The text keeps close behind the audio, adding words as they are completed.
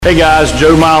Hey guys,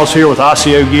 Joe Miles here with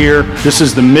Osseo Gear. This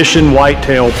is the Mission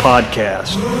Whitetail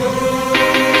Podcast.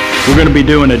 We're going to be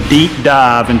doing a deep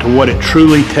dive into what it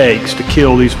truly takes to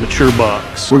kill these mature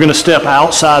bucks. We're going to step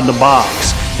outside the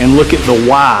box and look at the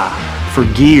why for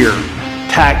gear,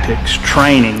 tactics,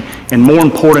 training, and more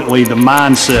importantly, the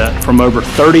mindset from over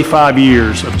 35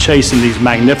 years of chasing these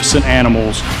magnificent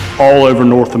animals all over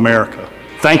North America.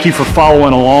 Thank you for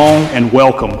following along and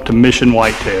welcome to Mission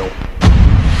Whitetail.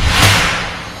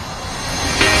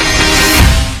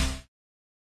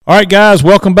 All right, guys,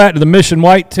 welcome back to the Mission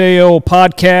Whitetail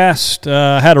Podcast.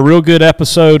 Had a real good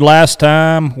episode last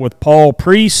time with Paul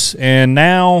Priest, and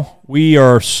now we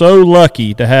are so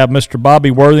lucky to have Mr.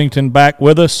 Bobby Worthington back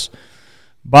with us.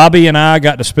 Bobby and I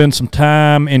got to spend some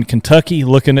time in Kentucky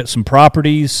looking at some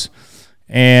properties,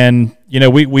 and, you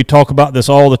know, we talk about this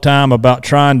all the time about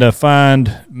trying to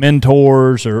find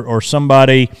mentors or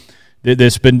somebody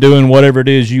that's been doing whatever it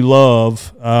is you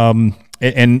love,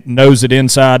 and knows it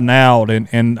inside and out,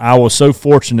 and I was so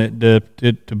fortunate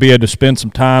to be able to spend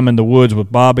some time in the woods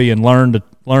with Bobby and learned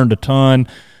a ton.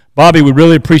 Bobby, we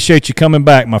really appreciate you coming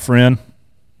back, my friend.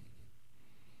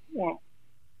 Well,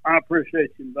 I appreciate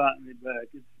you inviting me back.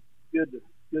 It's good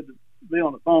to be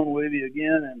on the phone with you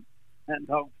again, and hadn't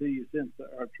talked to you since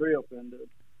our trip, and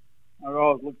I'm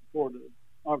always looking forward to the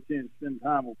opportunity to spend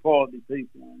time with quality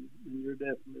people, and you're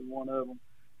definitely one of them.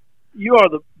 You are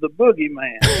the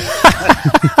boogeyman.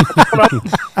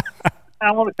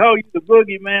 I want to call you the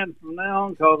boogeyman from now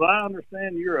on because I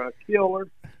understand you're a killer.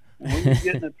 And when you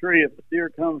get in a tree, if a deer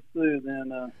comes through,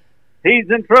 then he's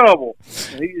in trouble.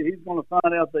 He's going to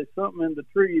find out there's something in the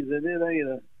trees, and it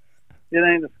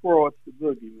ain't a squirrel, it's the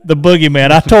boogeyman. The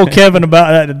boogeyman. I told Kevin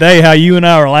about that today, how you and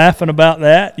I were laughing about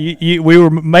that. We were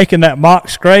making that mock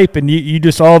scrape, and you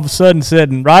just all of a sudden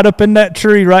said, and right up in that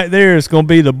tree right there is going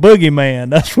to be the boogeyman.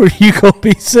 That's where you're going to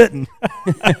be sitting.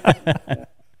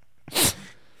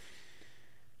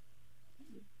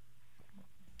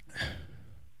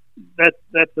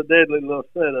 That's a deadly little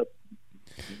setup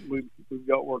we've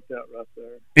got worked out right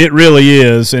there. It really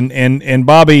is, and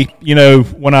Bobby, you know,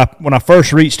 when I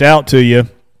first reached out to you,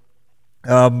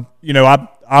 you know, I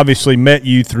obviously met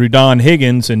you through Don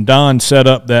Higgins, and Don set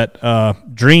up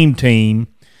that dream team,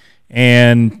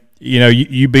 and you know,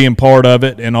 you being part of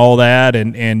it and all that,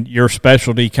 and your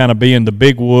specialty kind of being the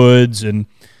big woods and,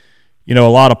 you know,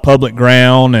 a lot of public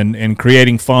ground and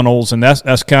creating funnels, and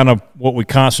that's kind of what we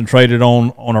concentrated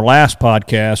on our last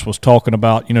podcast, was talking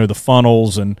about, you know, the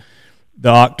funnels, and the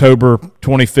October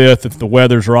 25th, if the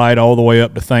weather's right, all the way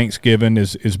up to Thanksgiving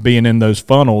is being in those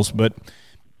funnels. But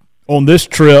on this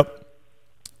trip,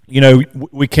 you know,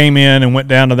 we came in and went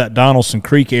down to that Donaldson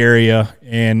Creek area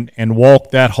and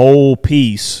walked that whole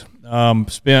piece.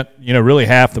 Spent, you know, really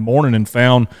half the morning and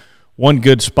found one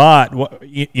good spot,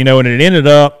 you know, and it ended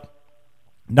up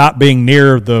not being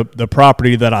near the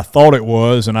property that I thought it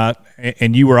was,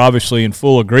 and you were obviously in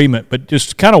full agreement. But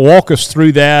just kind of walk us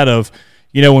through that of,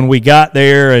 you know, when we got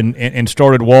there and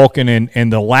started walking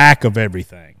and the lack of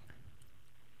everything.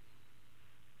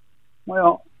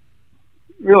 Well,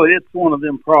 really, it's one of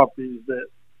them properties that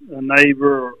a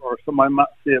neighbor or somebody might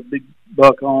see a big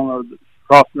buck on, or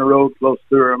crossing the road close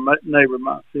to her, a neighbor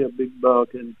might see a big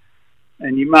buck, and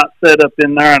you might set up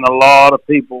in there, and a lot of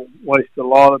people waste a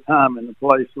lot of time in a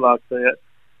place like that.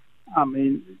 I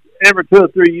mean, every 2 or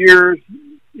 3 years,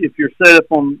 if you're set up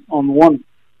on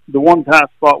the one type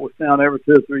spot we found, every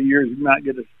 2 or 3 years, you might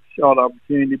get a shot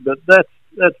opportunity. But that's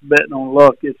betting on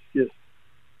luck.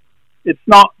 It's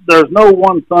not. There's no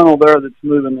one funnel there that's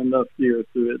moving enough deer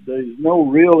through it. There's no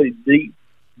really deep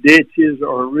ditches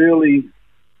or really.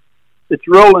 It's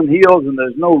rolling hills, and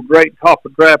there's no great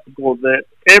topographical that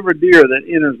every deer that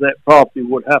enters that property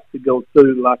would have to go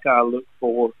through like I look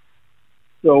for.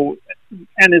 So,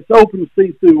 and it's open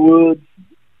see-through woods,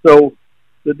 so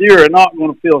the deer are not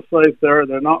going to feel safe there.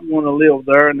 They're not going to live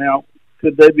there. Now,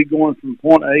 could they be going from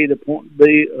point A to point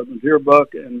B of a deer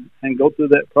buck and go through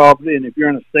that property? And if you're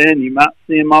in a stand, you might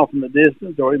see him off in the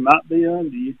distance, or he might be under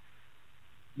you.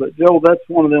 But, Joe, that's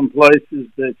one of them places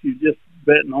that you just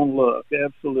betting on luck,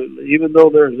 absolutely. Even though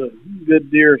there's a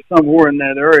good deer somewhere in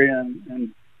that area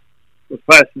and was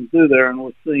passing through there and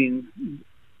was seen,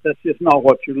 that's just not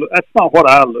what that's not what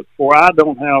I look for. I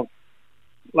don't have,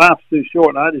 life's too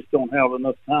short, and I just don't have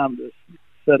enough time to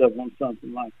set up on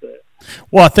something like that.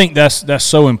 Well, I think that's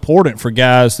so important for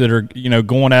guys that are, you know,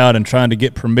 going out and trying to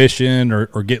get permission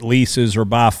or get leases or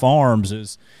buy farms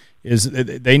is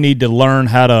they need to learn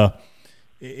how to,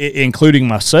 including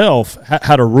myself,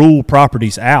 how to rule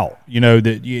properties out. You know,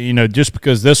 that, you know, just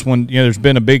because this one, you know, there's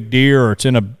been a big deer or it's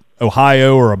in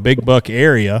Ohio or a big buck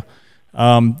area,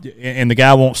 and the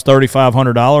guy wants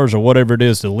 $3,500 or whatever it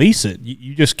is to lease it.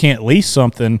 You just can't lease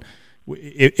something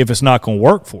if it's not going to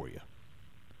work for you.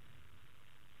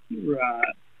 Right.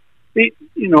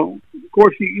 Of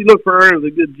course, you look for areas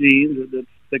of good genes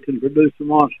that can produce a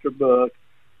monster buck,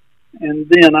 and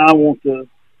then I want to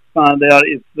find out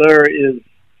if there is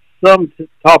some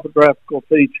topographical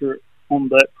feature on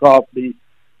that property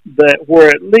that where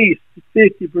at least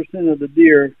 50% of the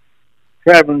deer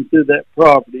traveling through that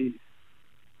property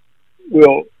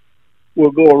will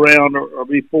go around or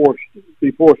be forced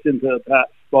into a tight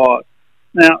spot.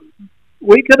 Now,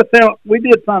 we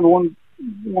did find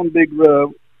one big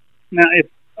rub. Now, if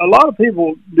a lot of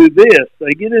people do this,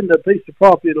 they get into a piece of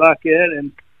property like that,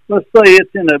 and let's say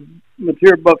it's in a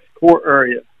mature buck's court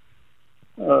area.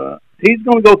 He's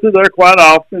going to go through there quite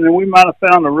often, and we might have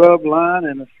found a rub line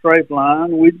and a scrape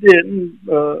line. We didn't,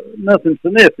 nothing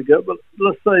significant, but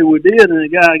let's say we did, and the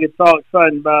guy gets all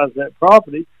excited and buys that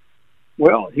property.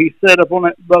 Well, he's set up on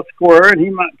that buck's court area, and he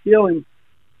might kill him.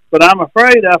 But I'm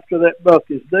afraid after that buck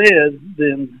is dead,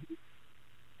 then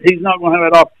he's not going to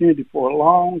have that opportunity for a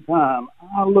long time.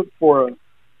 I look for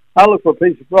a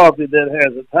piece of property that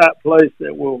has a tight place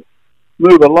that will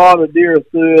move a lot of deer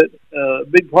through it. A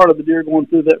big part of the deer going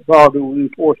through that property will be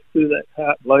forced through that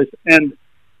tight place. And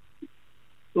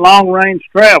long-range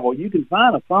travel, you can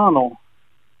find a funnel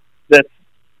that's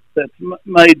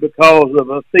made because of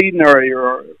a feeding area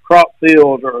or a crop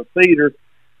field or a feeder.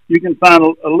 You can find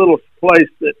a little place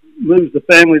that moves the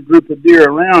family group of deer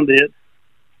around it.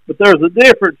 But there's a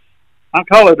difference. I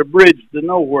call it a bridge to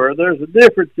nowhere. There's a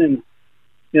difference in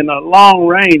a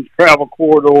long-range travel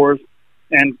corridors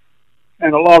and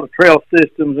a lot of trail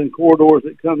systems and corridors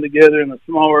that come together in a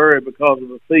small area because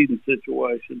of a feeding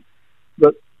situation.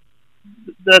 But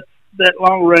that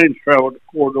long-range travel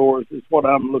corridors is what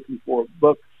I'm looking for.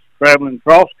 Bucks traveling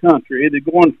cross-country, either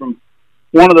going from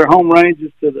one of their home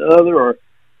ranges to the other or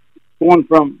going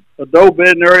from a doe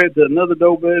bedding area to another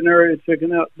doe bedding area,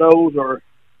 checking out does, or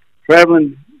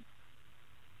traveling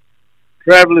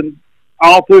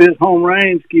all through his home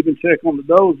range, keeping check on the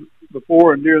does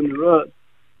before and during the rut.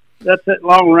 That's that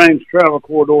long-range travel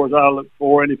corridors I look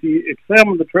for. And if you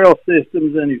examine the trail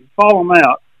systems and you follow them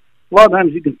out, a lot of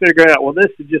times you can figure out, well,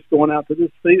 this is just going out to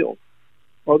this field,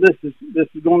 or this is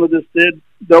going to this dead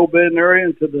doe bedding area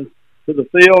and to the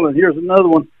field, and here's another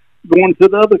one going to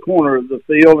the other corner of the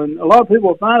field. And a lot of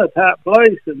people find a tight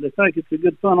place and they think it's a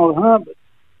good funnel to hunt, but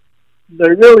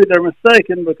they're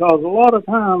mistaken, because a lot of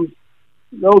times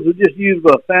those are just used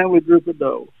by a family group of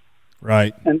does.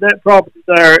 Right. And that property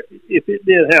there, if it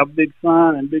did have big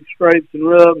sign and big scrapes and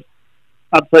rubs,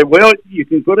 I'd say, well, you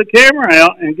can put a camera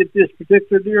out and get this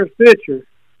particular deer's picture,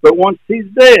 but once he's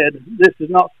dead, this is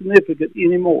not significant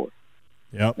anymore.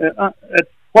 Yep.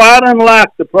 It's quite unlike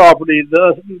the property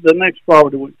the next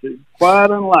property went to.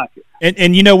 Quite unlike it.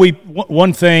 And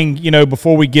one thing,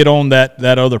 before we get on that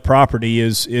other property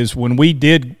is when we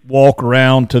did walk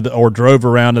around or drove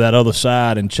around to that other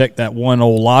side and checked that one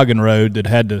old logging road that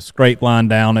had the scrape line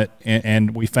down it,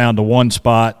 and we found the one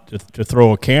spot to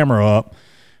throw a camera up.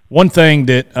 One thing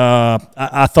that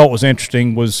I thought was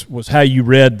interesting was how you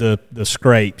read the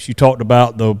scrapes. You talked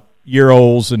about the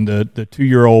year-olds and the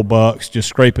 2-year-old bucks just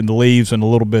scraping the leaves and a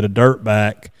little bit of dirt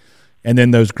back, and then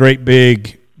those great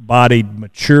big bodied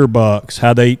mature bucks,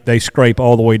 how they scrape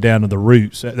all the way down to the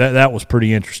roots. That was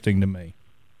pretty interesting to me.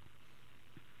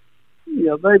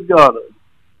 Yeah, they've got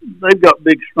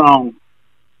big, strong.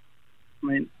 I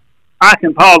mean, I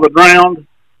can paw the ground,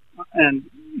 and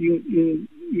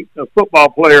a football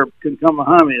player can come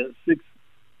behind me.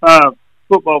 A 6'5"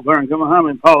 football player can come behind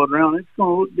me and paw the ground. It's going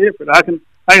to look different. I can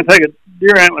take a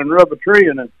deer antler and rub a tree,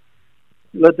 and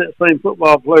let that same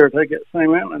football player take that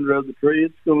same antler and rub the tree.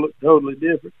 It's going to look totally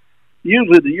different.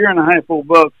 Usually the 1.5-year-old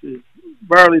bucks is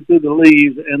barely through the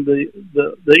leaves, and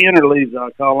the inner leaves, I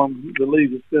call them, the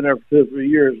leaves that's been there for 2 or 3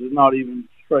 years, is not even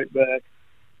straight back.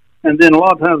 And then a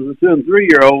lot of times the 2 and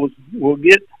 3-year-olds they'll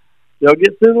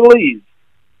get through the leaves,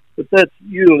 but that's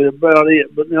usually about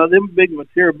it. But now them big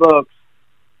mature bucks,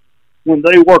 when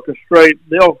they work a scrape,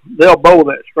 they'll bow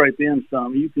that scrape in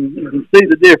some. You can see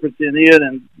the difference in it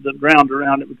and the ground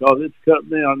around it because it's cut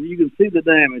down. You can see the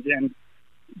damage, and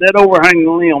that overhanging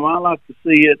limb, I like to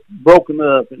see it broken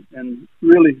up and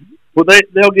really. Well,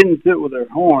 they'll get into it with their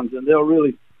horns and they'll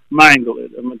really mangle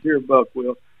it. A mature buck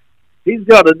will. He's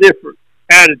got a different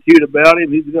attitude about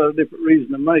him. He's got a different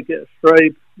reason to make that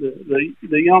scrape. The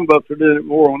young bucks are doing it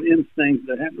more on instinct.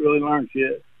 They haven't really learned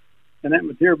yet. And that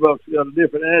mature buck's got a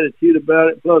different attitude about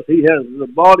it. Plus, he has the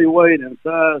body weight and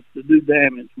size to do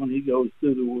damage when he goes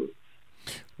through the woods.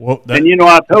 Well, and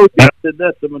I told you, I said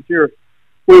that's a mature.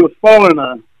 We was following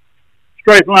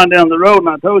strafe line down the road, and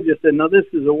I told you, I said, now this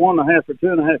is a 1.5 or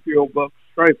 2.5-year-old buck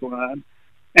strafe line.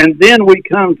 And then we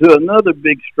come to another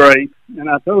big strafe, and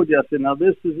I told you, I said, now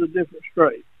this is a different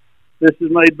strafe. This is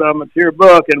made by a mature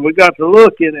buck, and we got to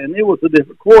looking, and it was a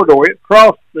different corridor. It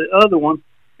crossed the other one,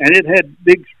 and it had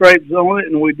big stripes on it,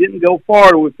 and we didn't go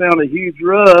far. We found a huge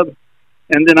rub,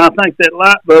 and then I think that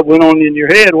light bulb went on in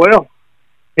your head. Well,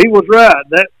 he was right.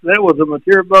 That was a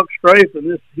mature buck strafe, and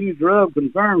this huge rub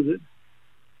confirms it.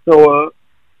 So,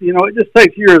 it just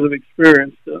takes years of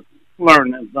experience to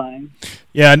learn that thing.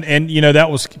 Yeah, and that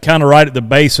was kind of right at the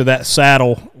base of that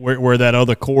saddle where that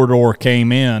other corridor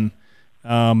came in.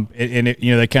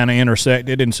 They kind of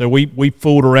intersected, and so we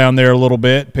fooled around there a little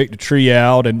bit, picked a tree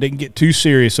out, and didn't get too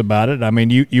serious about it. I mean,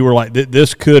 you were like,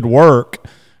 this could work,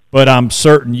 but I'm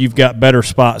certain you've got better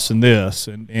spots than this,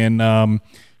 so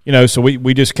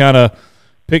we just kind of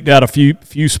picked out a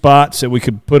few spots that we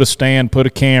could put a stand, put a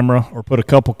camera, or put a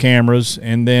couple cameras,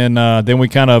 and then we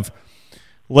kind of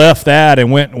left that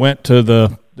and went to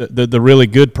the really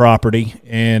good property,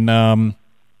 and I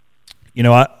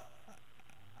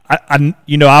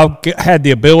had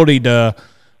the ability to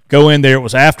go in there. It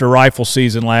was after rifle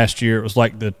season last year. It was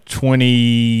like the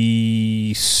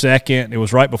 22nd. It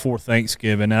was right before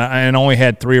Thanksgiving, and I only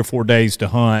had 3 or 4 days to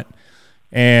hunt.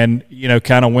 And,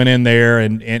 kind of went in there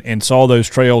and saw those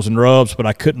trails and rubs, but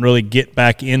I couldn't really get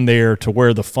back in there to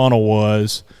where the funnel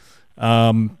was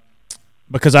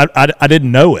because I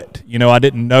didn't know it. I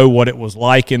didn't know what it was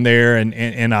like in there,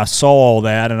 and I saw all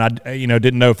that, and I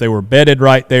didn't know if they were bedded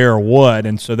right there or what.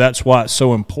 And so that's why it's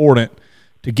so important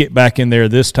to get back in there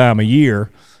this time of year.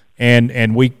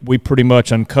 And we pretty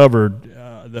much uncovered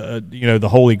the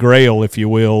holy grail, if you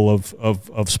will,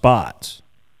 of spots.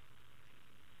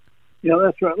 Yeah,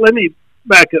 that's right. Let me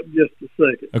back up just a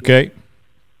second. Okay.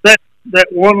 That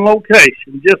one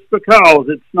location, just because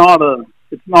it's not a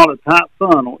tight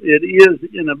funnel, it is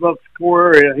in a buck's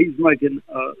core area. He's making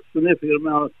a significant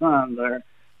amount of time there.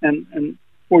 And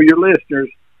for your listeners,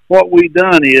 what we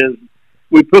done is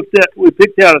we picked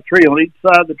out a tree on each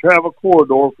side of the travel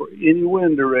corridor for any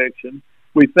wind direction.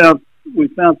 We found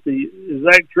the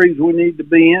exact trees we need to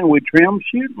be in. We trimmed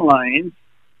shooting lanes,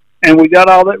 and we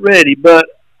got all that ready. But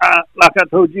like I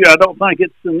told you, I don't think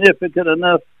it's significant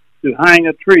enough to hang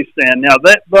a tree stand. Now,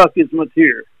 that buck is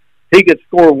mature. He could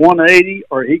score 180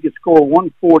 or he could score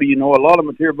 140. A lot of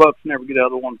mature bucks never get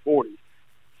out of the 140s.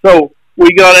 So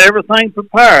we got everything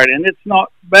prepared, and it's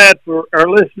not bad for our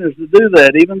listeners to do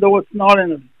that, even though it's not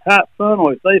in a tight funnel.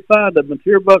 If they find a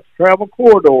mature buck's travel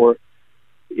corridor,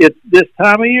 it's this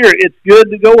time of year, it's good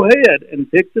to go ahead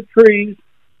and pick the trees,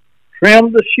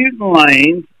 trim the shooting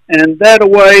lanes, and that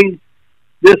way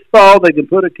this fall they can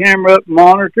put a camera up,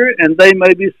 monitor it, and they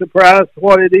may be surprised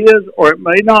what it is, or it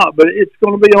may not. But it's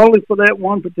going to be only for that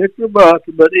one particular buck,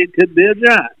 but it could be a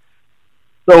giant.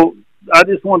 So I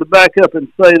just wanted to back up and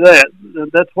say that.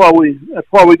 That's why we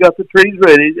got the trees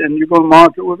ready, and you're going to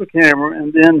monitor it with a camera.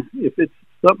 And then if it's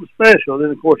something special, then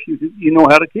of course you know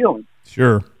how to kill him.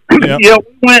 Sure. Yep.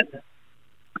 We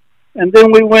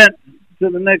went to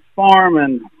the next farm,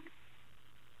 and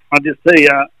I'll just tell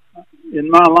you, in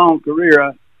my long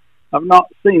career, I've not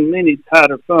seen many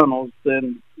tighter funnels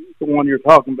than the one you're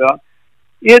talking about.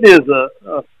 It is a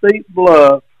steep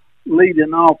bluff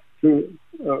leading off to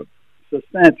a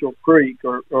substantial creek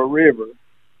or river.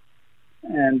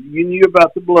 And you knew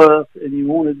about the bluff, and you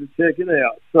wanted to check it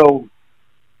out. So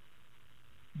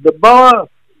the bluff,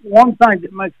 one thing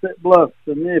that makes that bluff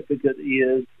significant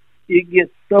is it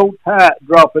gets so tight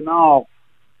dropping off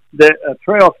that a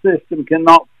trail system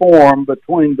cannot form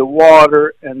between the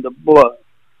water and the bluff.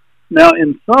 Now,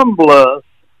 in some bluffs,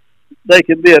 they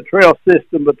can be a trail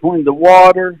system between the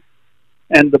water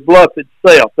and the bluff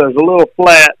itself. There's a little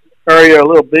flat area, a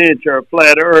little bench or a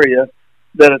flat area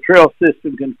that a trail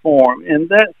system can form. In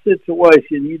that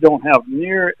situation, you don't have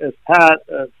near as tight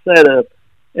a setup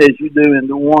as you do in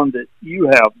the one that you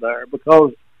have there,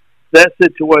 because that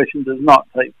situation does not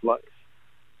take place.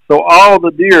 So all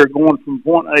the deer going from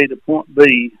point A to point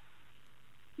B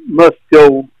must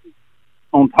go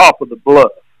on top of the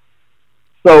bluff.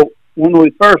 So when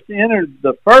we first entered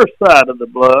the first side of the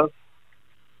bluff,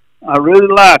 I really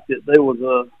liked it. There was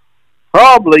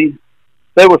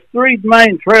three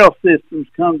main trail systems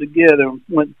come together and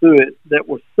went through it that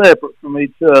were separate from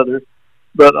each other.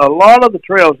 But a lot of the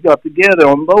trails got together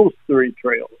on those three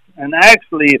trails. And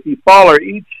actually, if you follow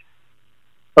each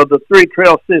of the three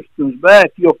trail systems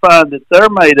back, you'll find that they're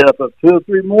made up of 2 or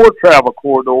 3 more travel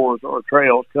corridors or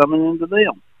trails coming into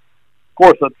them. Of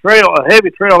course, a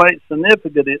heavy trail ain't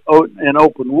significant in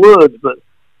open woods, but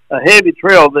a heavy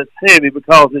trail that's heavy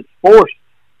because it's forced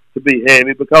to be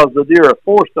heavy because the deer are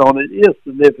forced on it is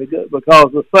significant,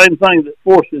 because the same thing that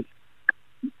forces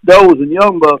does and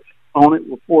young bucks on it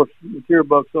will force mature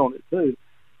bucks on it too.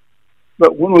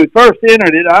 But when we first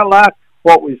entered it, I liked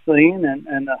what we've seen,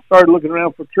 and I started looking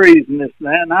around for trees and this and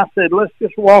that, and I said, let's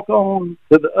just walk on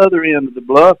to the other end of the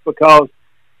bluff, because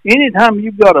anytime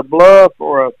you've got a bluff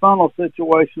or a funnel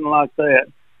situation like that,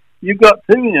 you've got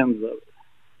two ends of it.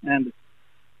 And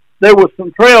there was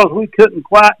some trails we couldn't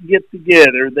quite get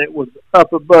together that was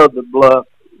up above the bluff,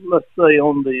 let's say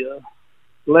on the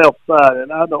left side,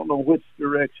 and I don't know which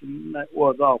direction that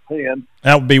was offhand.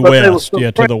 That would be west,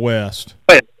 to the west.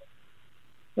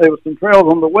 There was some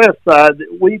trails on the west side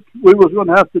that we was going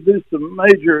to have to do some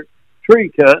major tree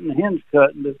cutting, hinge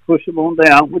cutting to push them on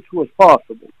down, which was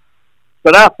possible.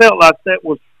 But I felt like that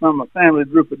was from a family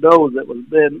group of does that was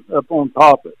bedding up on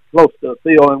top of close to a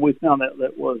field, and we found out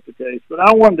that was the case. But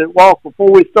I wanted to walk,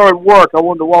 before we started work, I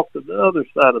wanted to walk to the other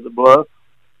side of the bluff,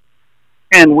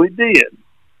 and we did.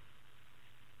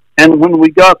 And when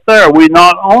we got there, we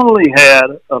not only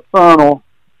had a funnel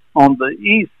on the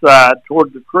east side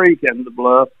toward the creek and the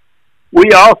bluff,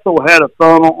 we also had a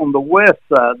funnel on the west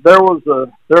side.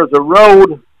 There's a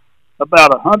road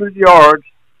about 100 yards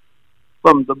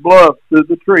from the bluff through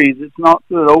the trees. It's not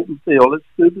through an open field, it's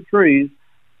through the trees.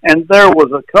 And there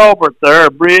was a culvert there,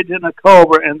 a bridge and a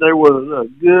culvert, and there was a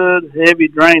good heavy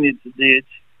drainage ditch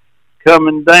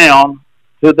coming down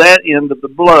to that end of the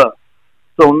bluff.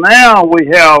 So now we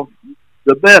have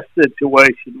the best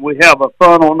situation. We have a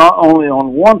funnel not only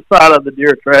on one side of the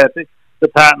deer traffic to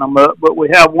tighten them up, but we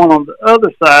have one on the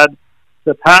other side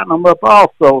to tighten them up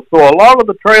also. So a lot of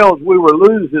the trails we were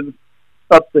losing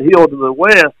up the hill to the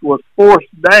west was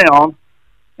forced down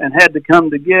and had to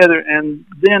come together, and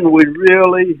then we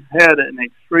really had an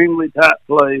extremely tight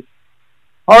place.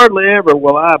 Hardly ever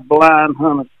will I blind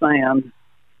hunt a stand,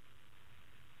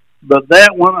 but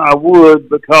that one I would,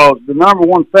 because the number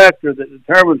one factor that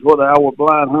determines whether I will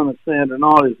blind hunt a stand or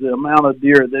not is the amount of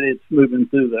deer that it's moving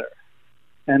through there.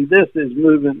 And this is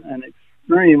moving an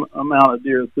extreme amount of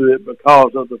deer through it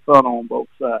because of the funnel on both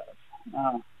sides.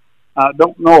 I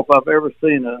don't know if I've ever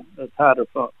seen a tighter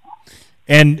funnel.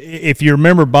 And if you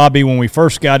remember, Bobby, when we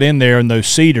first got in there in those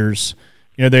cedars,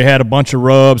 they had a bunch of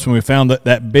rubs, and we found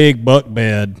that big buck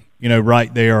bed,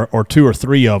 right there, or two or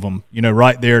three of them,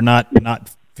 right there, not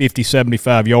 50,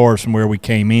 75 yards from where we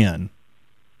came in.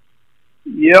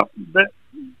 Yep.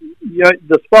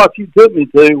 The spot you took me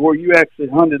to where you actually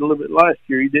hunted a little bit last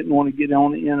year, you didn't want to get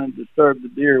on the end and disturb the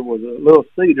deer, was a little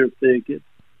cedar thicket.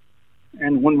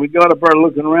 And when we got up there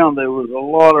looking around, there was a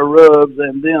lot of rubs,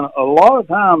 and then a lot of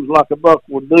times, like a buck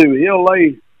will do,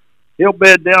 he'll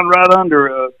bed down right under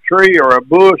a tree or a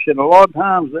bush, and a lot of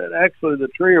times that actually the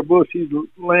tree or bush he's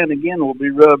laying again will be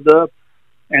rubbed up.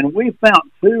 And we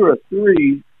found two or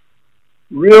three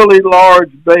really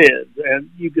large beds, and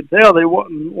you could tell one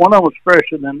of them was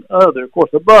fresher than the other. Of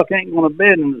course, a buck ain't going to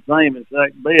bed in the same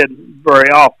exact bed very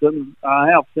often.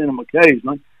 I have seen them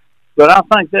occasionally. But I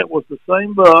think that was the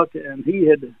same buck, and he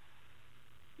had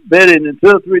bedded in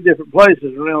two or three different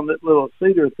places around that little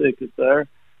cedar thicket there.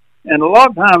 And a lot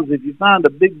of times, if you find a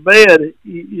big bed,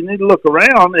 you need to look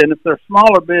around, and if there's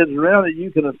smaller beds around it,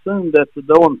 you can assume that's the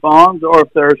doe and fawns, or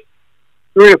if there's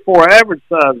 3 or 4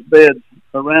 average-sized beds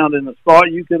around in the spot,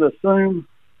 you can assume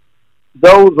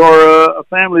those are a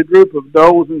family group of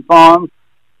does and fawns.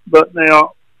 But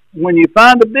now, when you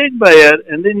find a big bed,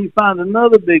 and then you find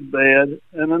another big bed,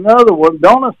 and another one,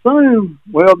 don't assume,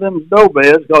 well, them's doe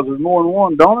beds, because there's more than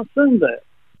one. Don't assume that.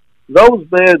 Those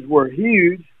beds were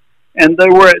huge, and they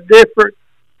were at different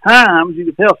times. You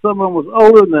could tell some of them was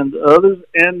older than the others,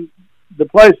 and the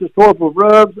place was tore up with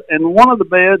rubs, and one of the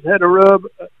beds had a rub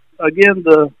against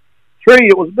the tree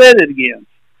it was bedded against.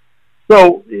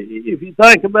 So if you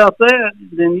think about that,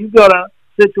 then you've got a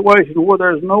situation where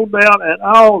there's no doubt at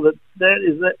all that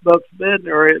is that buck's bed,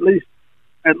 or at least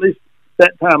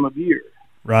that time of year.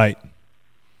 Right.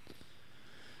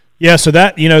 Yeah, so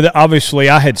that, obviously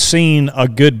I had seen a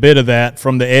good bit of that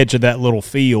from the edge of that little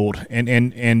field. And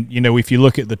if you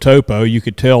look at the topo, you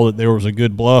could tell that there was a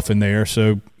good bluff in there.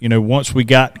 So, once we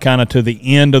got kind of to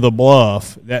the end of the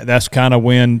bluff, that's kind of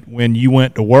when you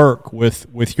went to work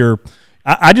with your –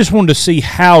 I just wanted to see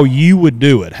how you would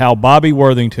do it, how Bobby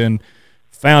Worthington –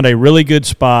 found a really good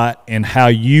spot and how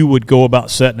you would go about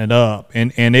setting it up.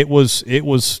 And it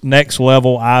was next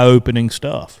level, eye-opening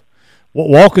stuff.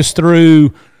 Walk us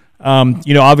through,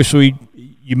 obviously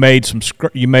you made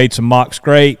some mock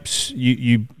scrapes,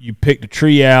 you picked a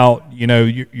tree out,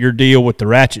 your deal with the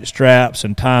ratchet straps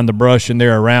and tying the brush in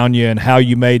there around you, and how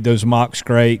you made those mock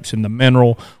scrapes and the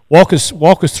mineral. Walk us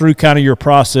through kind of your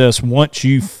process once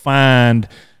you find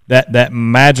that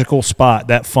magical spot,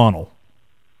 that funnel?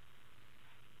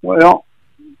 Well,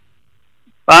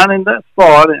 finding that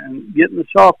spot and getting the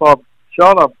shot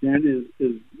opportunity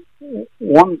is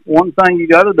one thing you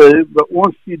got to do. But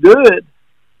once you do it,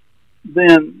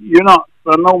 then you're not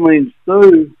by no means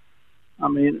through. I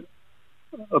mean,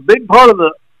 a big part of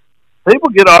the people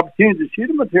get opportunities to shoot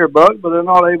a material buck, but they're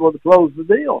not able to close the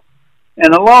deal.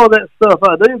 And a lot of that stuff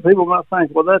I do, people might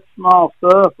think, well, that's small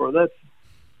stuff, or that's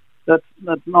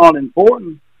not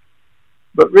important.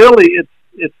 But really,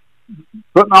 it's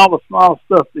putting all the small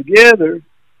stuff together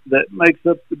that makes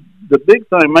up the big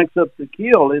thing, makes up the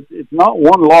kill. It's not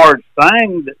one large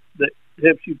thing that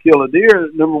helps you kill a deer.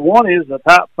 Number one is a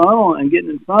tight funnel and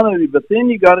getting in front of you, but then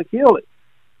you got to kill it.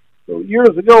 So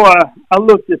years ago, I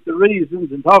looked at the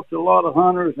reasons and talked to a lot of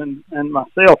hunters and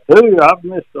myself too. I've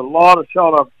missed a lot of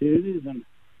shot opportunities and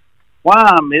why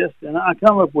I missed, and I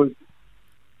come up with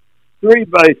three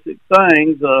basic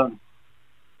things.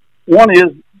 One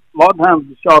is a lot of times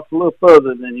the shot's a little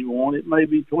further than you want. It may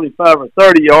be 25 or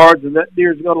 30 yards, and that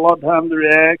deer's got a lot of time to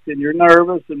react, and you're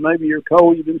nervous, and maybe you're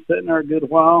cold. You've been sitting there a good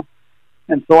while,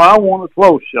 and so I want a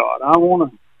close shot. I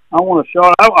want a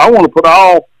shot. I want to put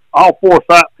all four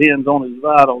sight pins on his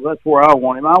vital. That's where I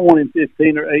want him. I want him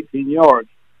 15 or 18 yards.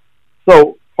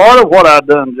 So part of what I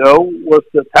done, Joe, was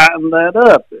to tighten that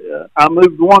up. I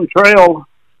moved one trail.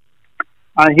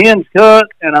 I hinge cut,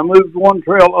 and I moved one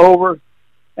trail over,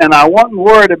 and I wasn't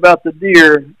worried about the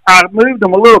deer. I moved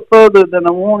them a little further than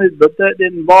I wanted, but that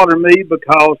didn't bother me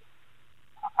because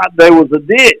there was a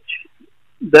ditch.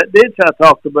 That ditch I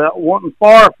talked about wasn't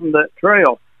far from that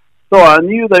trail. So I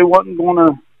knew they wasn't going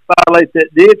to violate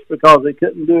that ditch because they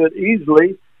couldn't do it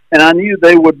easily, and I knew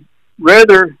they would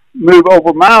rather move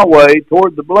over my way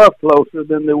toward the bluff closer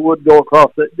than they would go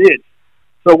across that ditch.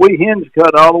 So we hinge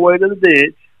cut all the way to the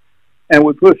ditch, and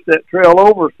we pushed that trail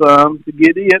over some to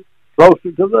get it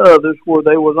closer to the others where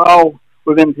they was all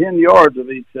within 10 yards of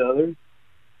each other.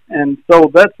 And so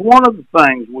that's one of the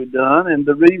things we done, and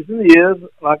the reason is,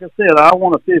 like I said, I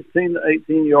want a 15 to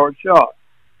 18 yard shot.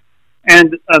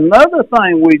 And another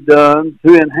thing we done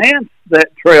to enhance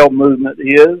that trail movement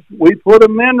is we put a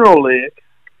mineral lick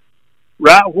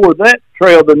right where that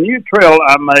trail, the new trail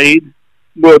I made,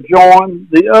 will join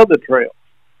the other trail.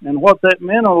 And what that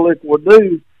mineral lick will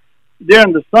do,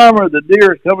 during the summer, the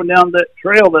deer coming down that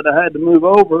trail that I had to move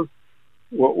over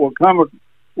will come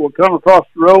across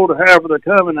the road, or however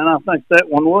they're coming, and I think that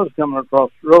one was coming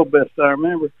across the road, best I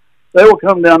remember. They will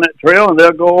come down that trail, and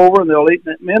they'll go over, and they'll eat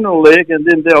that mineral lick, and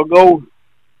then they'll go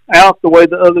out the way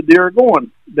the other deer are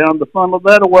going, down the funnel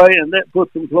that way, and that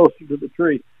puts them closer to the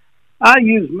tree. I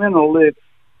use mineral licks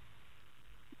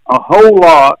a whole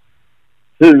lot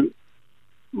to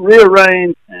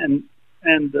rearrange and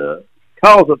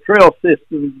cause a trail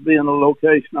system to be in the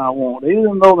location I want.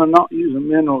 Even though they're not using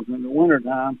minerals in the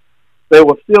wintertime, they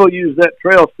will still use that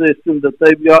trail system that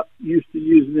they've got used to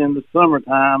using in the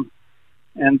summertime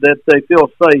and that they feel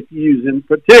safe using,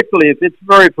 particularly if it's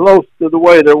very close to the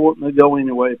way they're wanting to go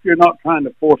anyway, if you're not trying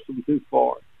to force them too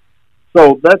far.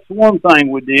 So that's one thing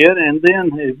we did. And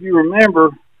then, if you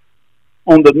remember,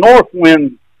 on the north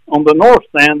stand,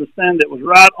 the stand that was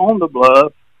right on the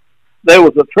bluff, there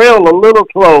was a trail a little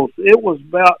close. It was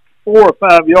about 4 or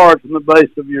 5 yards from the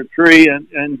base of your tree,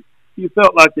 and you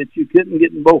felt like that you couldn't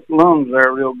get in both lungs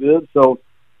there real good. So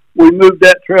we moved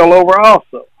that trail over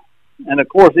also. And, of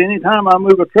course, anytime I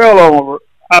move a trail over,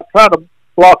 I try to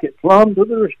block it plumb to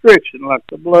the restriction, like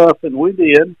the bluff, and we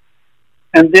did.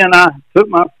 And then I took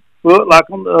my foot, like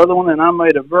on the other one, and I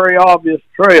made a very obvious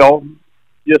trail,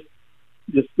 just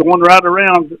going right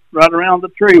around the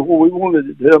tree where we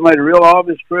wanted it to. I made a real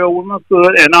obvious trail with my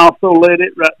foot, and also led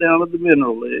it right down to the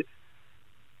mineral lick.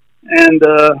 And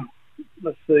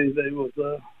let's see, there was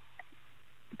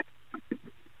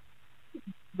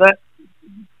that.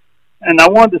 And I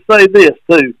wanted to say this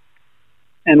too,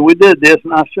 and we did this,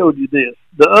 and I showed you this.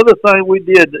 The other thing we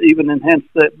did to even enhance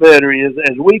that better is,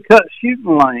 as we cut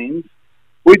shooting lanes,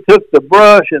 we took the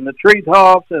brush and the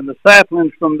treetops and the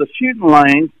saplings from the shooting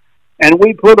lanes, and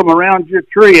we put them around your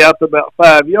tree out to about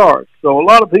 5 yards. So a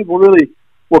lot of people really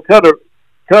will cut a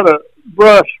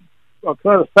brush or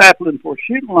cut a sapling for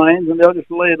shooting lanes, and they'll just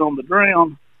lay it on the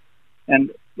ground. And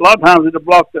a lot of times it'll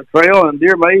block their trail, and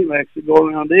deer may even actually go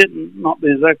around it and not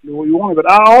be exactly where you want it.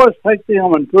 But I always take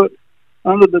them and put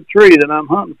under the tree that I'm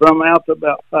hunting from out to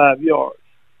about 5 yards.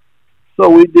 So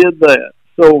we did that.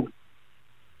 So,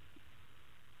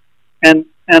 and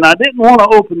I didn't want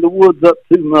to open the woods up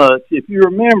too much. If you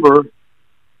remember,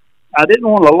 I didn't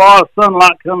want a lot of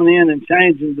sunlight coming in and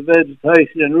changing the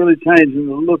vegetation and really changing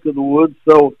the look of the woods.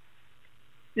 So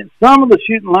in some of the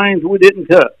shooting lanes we didn't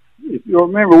cut. if you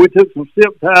remember, we took some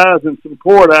zip ties and some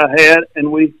cord I had,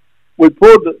 and we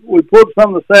pulled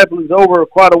some of the saplings over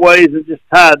quite a ways and just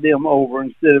tied them over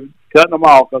instead of cutting them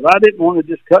off, because I didn't want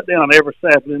to just cut down every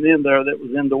sapling in there that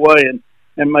was in the way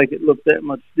and make it look that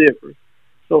much different.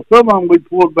 So some of them we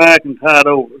pulled back and tied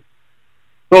over.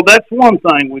 So that's one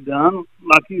thing we done.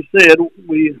 Like you said,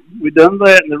 we done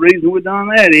that, and the reason we done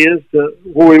that is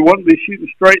where we wouldn't be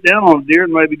shooting straight down on a deer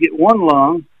and maybe get one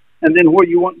lung, and then where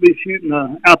you wouldn't be shooting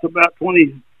out to about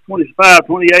 20, 25,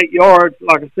 28 yards.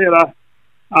 Like I said,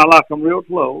 I like them real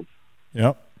close.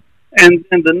 Yep. And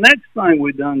the next thing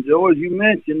we done, Joe, as you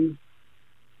mentioned,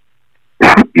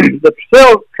 the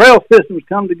trail systems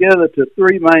come together to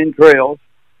 3 main trails,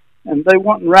 and they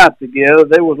wasn't right together.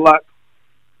 They was like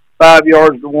 5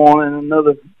 yards to one and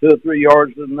another 2 or 3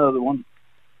 yards to another one.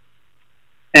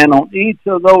 And on each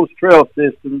of those trail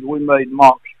systems, we made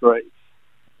mock straights.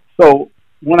 So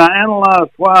when I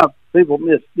analyzed why people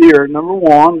miss deer, number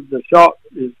one, the shot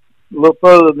is a little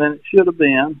further than it should have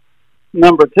been.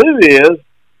 Number two is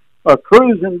a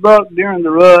cruising buck during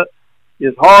the rut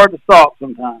is hard to stop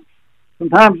sometimes.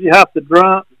 Sometimes you have to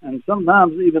grunt and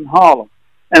sometimes even holler.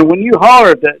 And when you holler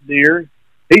at that deer,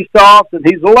 he stops and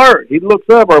he's alert. He looks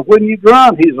up, or when you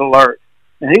grunt, he's alert.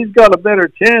 And he's got a better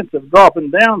chance of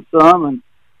dropping down some and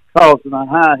causing a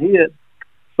high hit.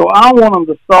 So I want them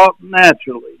to stop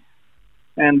naturally.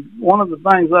 And one of the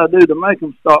things I do to make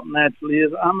them stop naturally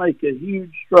is I make a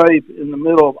huge strafe in the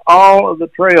middle of all of the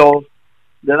trails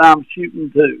that I'm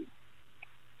shooting to.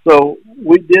 So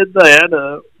we did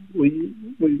that. We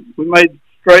made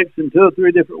strafes in 2 or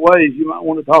 3 different ways. You might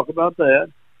want to talk about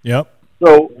that. Yep.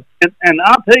 So, and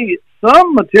I'll tell you,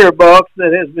 some mature bucks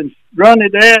that has been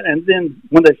grunted at, and then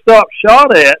when they stop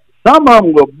shot at, some of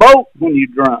them will bolt when you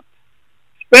grunt,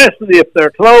 especially if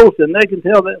they're close and they can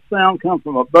tell that sound comes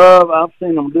from above. I've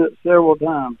seen them do it several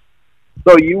times.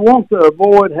 So you want to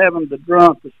avoid having to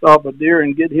grunt to stop a deer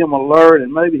and get him alert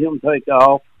and maybe him take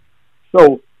off.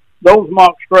 So those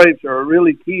mock strafes are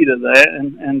really key to that,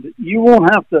 and you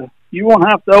won't have to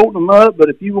open them up. But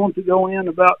if you want to go in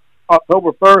about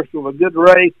October 1st with a good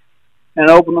rake and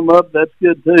open them up, that's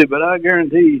good too. But I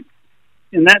guarantee you,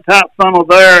 in that tight funnel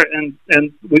there,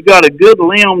 and we've got a good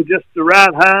limb just the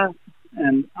right height,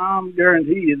 and I'm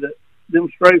guarantee you that them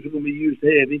strafes are going to be used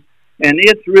heavy. And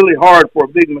it's really hard for a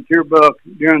big mature buck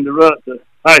during the rut to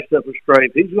ice up a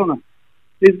strafe. He's gonna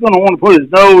want to put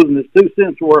his nose and his 2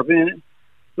 cents worth in it.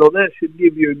 So that should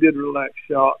give you a good relaxed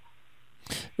shot.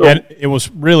 So, and it was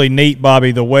really neat,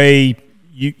 Bobby, the way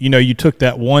you took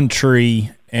that one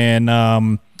tree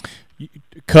and you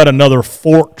cut another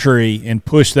fork tree and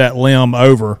pushed that limb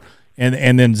over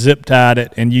and then zip tied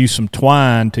it and used some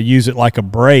twine to use it like a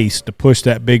brace to push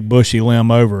that big bushy limb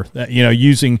over. That,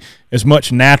 using as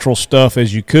much natural stuff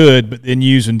as you could, but then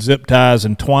using zip ties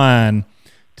and twine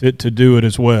to do it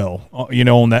as well.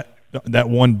 On that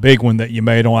one big one that you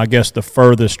made on, I guess, the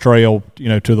furthest trail,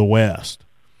 to the west.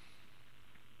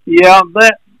 Yeah,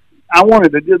 that I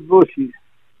wanted a good bushy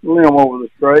limb over the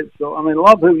straight. So, a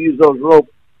lot of people use those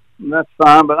ropes, and that's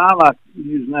fine, but I like to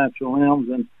use natural limbs.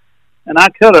 And I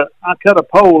cut a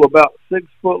pole about 6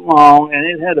 foot long, and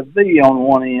it had a V on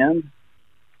one end.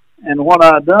 And what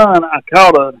I done, I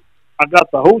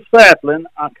got the whole sapling.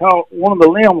 I caught one of the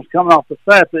limbs coming off the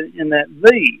sapling in that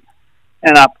V.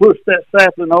 And I pushed that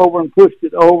sapling over and pushed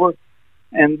it over.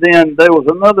 And then there was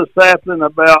another sapling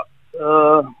about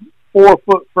 4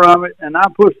 foot from it, and I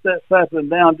pushed that sapling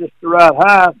down just the right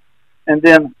height. And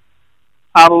then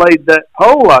I laid that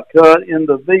pole I cut in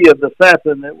the V of the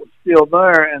sapling that was still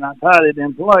there, and I tied it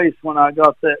in place when I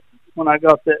got that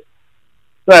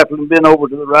sapling bent over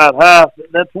to the right height.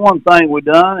 That's one thing we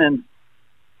done. And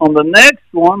on the next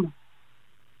one,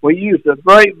 we used a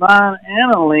grapevine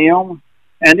and a limb,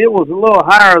 and it was a little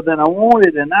higher than I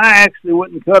wanted, and I actually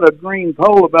went and cut a green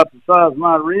pole about the size of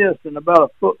my wrist and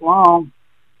about 1 foot long,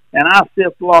 and I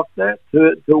stiff locked that to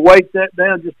it to weight that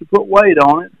down, just to put weight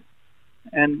on it,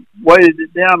 and weighted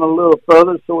it down a little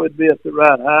further so it'd be at the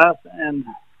right height. And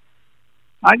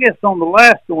I guess on the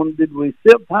last one, did we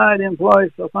zip tie it in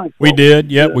place? I think so. We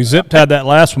did. Yep, we zip tied that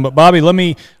last one. But Bobby,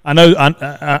 I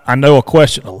know a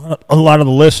question a lot of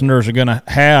the listeners are going to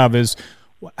have is,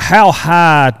 how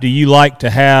high do you like to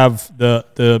have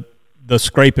the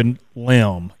scraping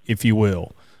limb, if you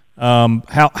will?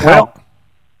 How?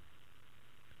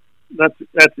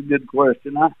 That's a good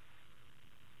question.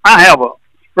 I have a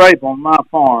scrape on my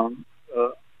farm,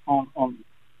 on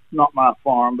not my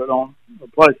farm, but on a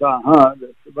place I hunt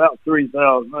that's about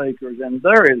 3,000 acres, and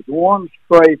there is one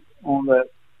scrape on that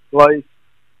place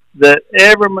that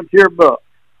every mature buck,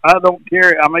 I don't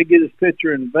care, I may get his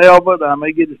picture in velvet, I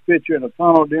may get his picture in a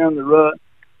funnel during the rut,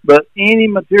 But any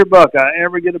mature buck I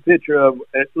ever get a picture of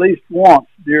at least once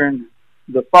during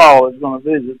the fall is going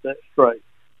to visit that strait.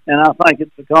 And I think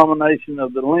it's a combination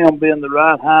of the limb being the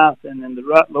right height and in the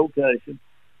right location.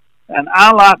 And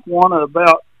I like one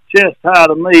about chest high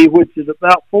to me, which is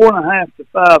about 4.5 to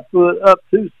 5 foot up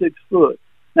to 6 foot.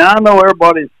 Now, I know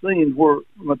everybody's seen where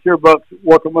mature bucks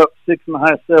work them up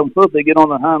 6.5, 7 foot. They get on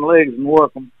their hind legs and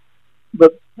work them.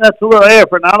 But that's a little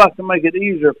effort, and I like to make it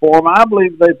easier for them. I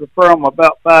believe they prefer them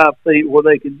about 5 feet where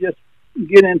they can just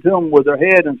get into them with their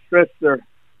head and stretch their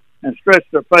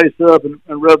face up and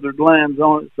rub their glands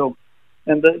on it. So,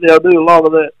 and they'll do a lot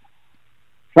of that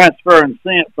transferring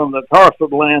scent from the tarsal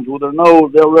glands with their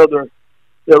nose. They'll rub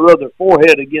their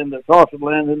forehead against their tarsal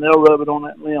glands, and they'll rub it on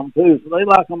that limb too. So they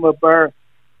like them up there.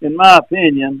 In my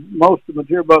opinion, most of the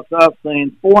mature bucks I've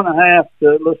seen, 4.5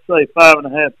 to, let's say,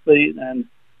 5.5 feet,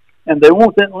 and they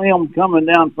want that limb coming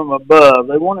down from above.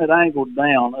 They want it angled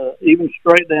down, even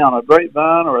straight down. A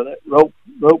grapevine or that rope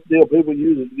deal people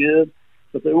use is good,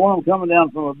 but they want them coming down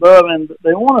from above, and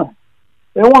they want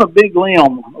a big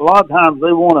limb. A lot of times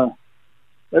they want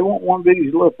one big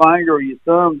little finger or your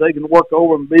thumb. They can work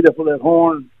over and beat up with that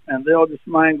horn, and they'll just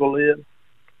mangle it.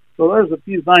 So there's a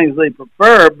few things they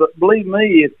prefer, but believe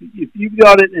me, if you've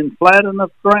got it in flat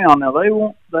enough ground, now they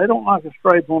don't like a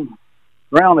scrape on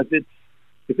ground if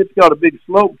it's got a big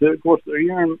slope to it. Of course, their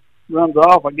urine runs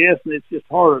off, I guess, and it's just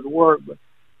harder to work. But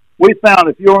we found,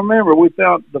 if you'll remember, we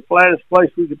found the flattest place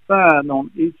we could find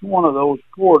on each one of those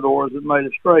corridors that made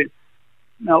a straight.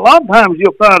 Now, a lot of times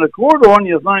you'll find a corridor and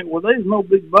you'll think, well, there's no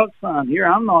big buck sign here.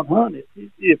 I'm not hunting.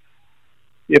 If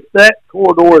that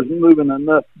corridor is moving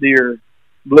enough deer,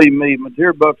 believe me,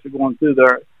 mature bucks are going through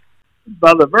there.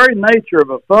 By the very nature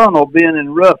of a funnel being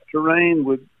in rough terrain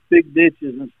with big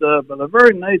ditches and stuff, by the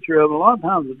very nature of it, a lot of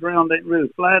times the ground ain't really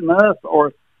flat enough,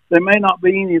 or there may not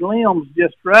be any limbs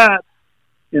just right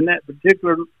in that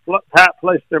particular tight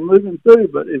place they're moving through.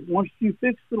 But once you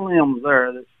fix the limbs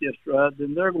there that's just right,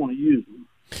 then they're going to use them.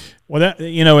 Well,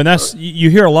 and that's, you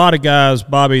hear a lot of guys,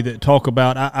 Bobby, that talk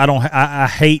about, I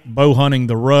hate bow hunting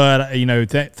the rut.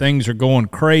 Things are going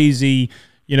crazy.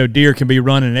 Deer can be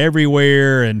running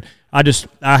everywhere, and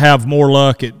I have more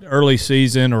luck at early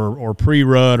season or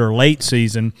pre-rut or late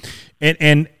season,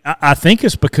 and I think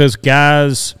it's because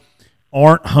guys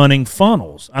aren't hunting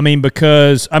funnels. I mean,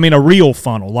 a real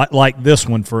funnel like this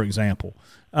one, for example.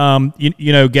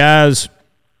 Guys,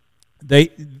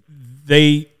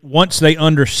 they once they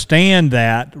understand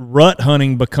that, rut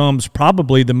hunting becomes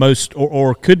probably the most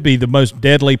or could be the most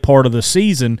deadly part of the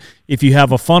season if you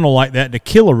have a funnel like that to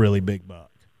kill a really big buck.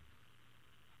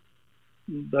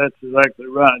 That's exactly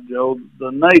right, Joe.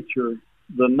 The nature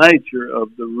of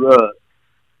the rut.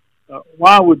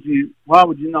 Why would you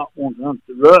not want to hunt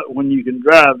the rut when you can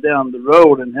drive down the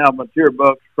road and have mature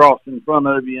bucks cross in front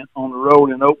of you on the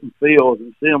road in open fields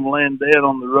and see them laying dead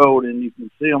on the road, and you can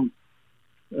see them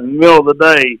in the middle of the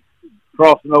day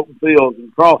crossing open fields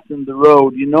and crossing the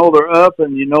road? You know they're up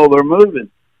and you know they're moving.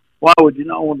 Why would you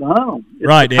not want to hunt them? It's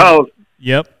right. Because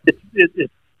yep.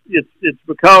 It's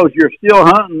because you're still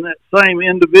hunting that same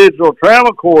individual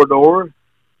travel corridor,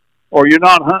 or you're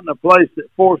not hunting a place that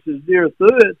forces deer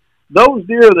through it. Those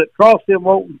deer that cross them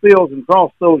open fields and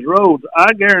cross those roads,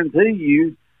 I guarantee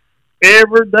you,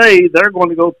 every day they're going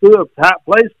to go through a tight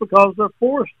place because they're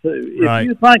forced to. Right. If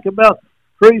you think about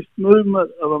the increased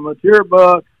movement of a mature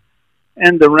buck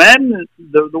and the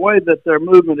way that their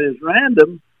movement is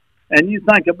random, and you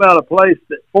think about a place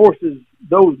that forces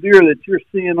those deer that you're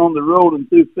seeing on the road and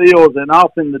through fields and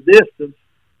off in the distance,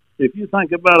 if you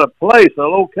think about a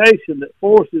location that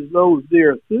forces those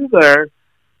deer through there,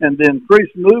 and the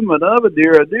increased movement of a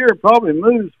deer probably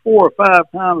moves 4 or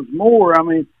 5 times more. I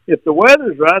mean, if the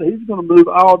weather's right, he's going to move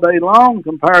all day long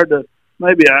compared to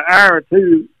maybe an hour or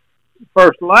two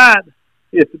first light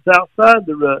if it's outside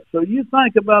the rut. So you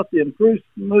think about the increased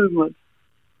movement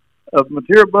of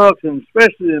mature bucks, and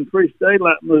especially the increased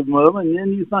daylight movement of them, and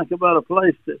then you think about a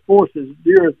place that forces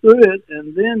deer through it,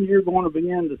 and then you're going to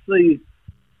begin to see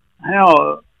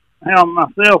how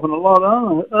myself and a lot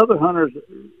of other hunters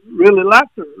really like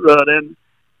the rut, and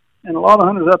a lot of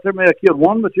hunters out there may have killed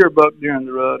one mature buck during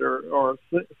the rut or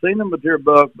seen a mature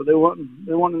buck, but they weren't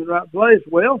in the right place.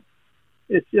 Well,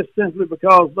 it's just simply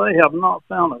because they have not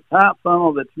found a tight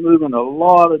funnel that's moving a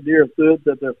lot of deer through it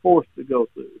that they're forced to go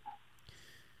through.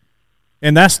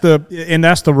 And that's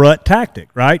the rut tactic,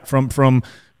 right? From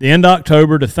the end of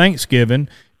October to Thanksgiving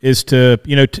is to,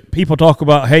 people talk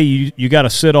about, hey, you got to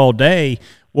sit all day.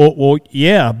 Well,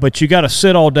 yeah, but you got to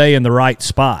sit all day in the right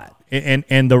spot. And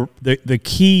the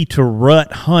key to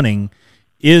rut hunting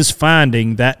is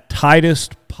finding that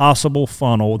tightest possible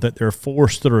funnel that they're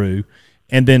forced through,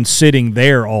 and then sitting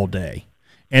there all day.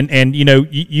 And you know,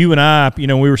 you and I, you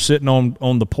know, we were sitting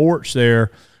on the porch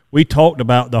there. We talked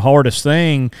about the hardest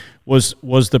thing was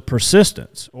the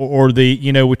persistence, or the,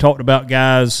 you know, we talked about,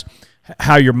 guys,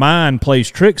 how your mind plays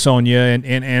tricks on you,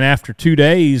 and after 2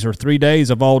 days or 3 days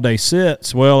of all day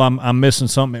sits, well, I'm missing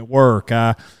something at work.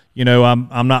 I'm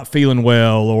not feeling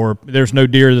well, or there's no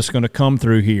deer that's going to come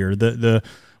through here. The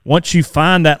once you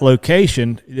find that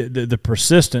location, the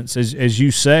persistence, as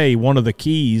you say, one of the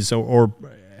keys, or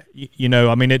you know,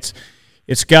 I mean, it's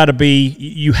got to be,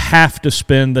 you have to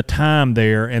spend the time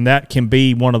there, and that can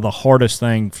be one of the hardest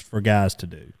things for guys to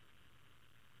do.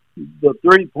 The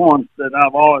 3 points that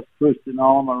I've always pushed in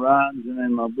all my writings and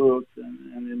in my books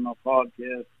and in my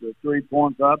podcast, the 3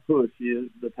 points I push is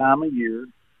the time of year.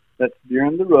 That's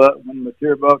during the rut, when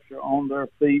mature bucks are on their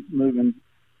feet moving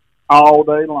all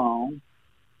day long.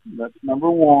 That's number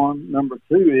one. Number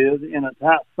two is in a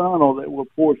tight funnel that will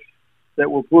push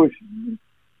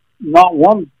not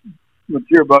one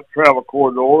mature buck travel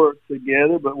corridor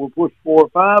together, but we'll push 4 or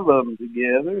 5 of them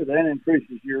together. That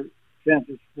increases your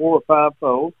chances 4 or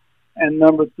 5-fold. And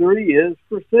number 3 is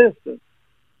persistence.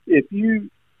 If you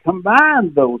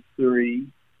combine those 3,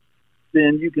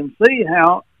 then you can see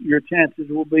how your chances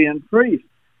will be increased.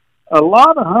 A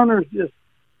lot of hunters just,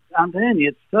 I'm telling you,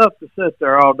 it's tough to sit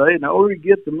there all day. And the older you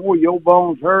get, the more your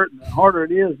bones hurt and the harder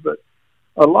it is. But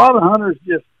a lot of hunters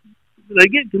just, they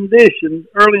get conditioned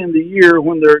early in the year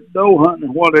when they're doe hunting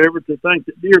and whatever to think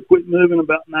that deer quit moving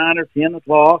about 9 or 10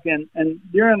 o'clock. And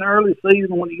during the early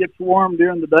season, when it gets warm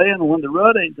during the day and when the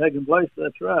rut ain't taking place,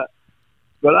 that's right.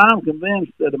 But I'm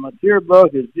convinced that a mature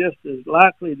buck is just as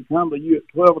likely to come to you at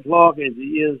 12 o'clock as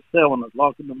he is 7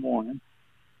 o'clock in the morning.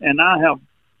 And I have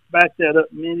backed that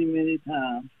up many, many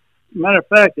times. Matter of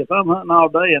fact, if I'm hunting all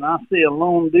day and I see a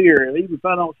lone deer, even if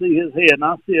I don't see his head, and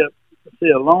I see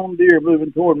a lone deer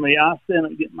moving toward me, I stand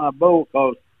up and get my bow,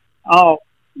 because I'll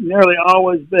nearly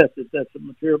always bet that that's a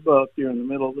mature buck during the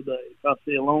middle of the day, if I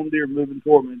see a lone deer moving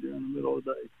toward me during the middle of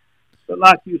the day. But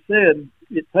like you said,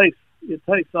 it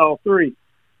takes all 3.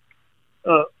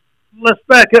 Let's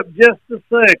back up just a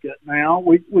second now.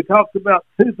 We talked about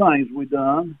 2 things we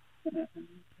done,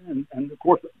 and of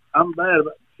course I'm bad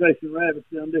about chasing rabbits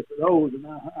down different holes, and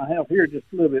I have here just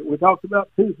a little bit. We talked about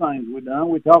 2 things we done.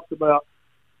 We talked about,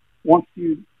 once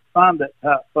you find that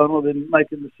tight funnel, then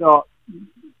making the shot, you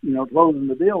know, closing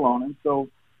the deal on him. So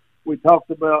we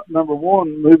talked about, number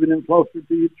 1, moving him closer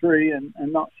to your tree and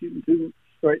not shooting too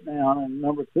straight down, and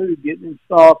number 2, getting him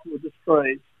soft with the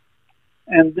straights.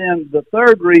 And then the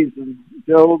third reason,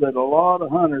 Joe, that a lot of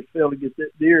hunters fail to get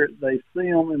that deer, they see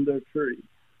them in their tree.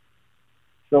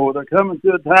 So they're coming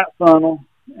to a tight funnel,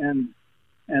 and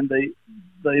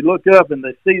they look up and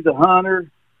they see the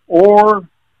hunter, or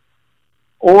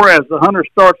as the hunter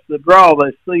starts to draw,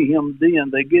 they see him then.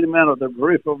 They get him out of their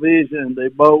peripheral vision and they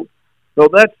bolt. So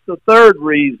that's the third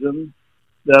reason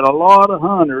that a lot of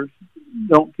hunters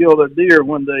don't kill their deer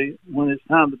when it's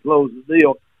time to close the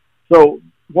deal. So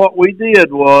what we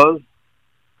did was,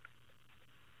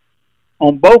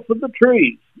 on both of the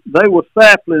trees, they were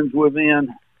saplings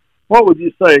within, what would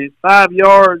you say, 5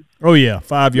 yards? Oh, yeah,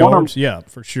 5 yards. Yeah,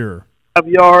 for sure. 5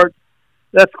 yards.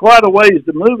 That's quite a ways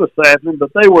to move a sapling,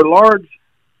 but they were large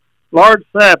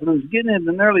saplings getting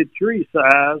into nearly tree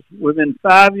size within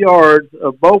 5 yards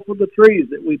of both of the trees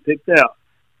that we picked out.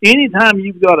 Anytime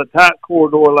you've got a tight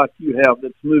corridor like you have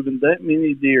that's moving that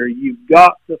many deer, you've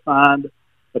got to find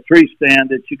a tree stand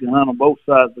that you can hunt on both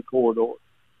sides of the corridor,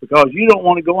 because you don't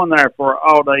want to go in there for an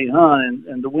all-day hunt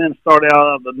and the wind start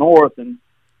out of the north and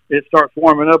it starts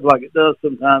warming up like it does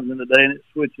sometimes in the day, and it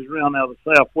switches around out of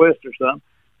the southwest or something.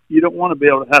 You don't want to be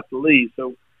able to have to leave.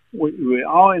 So we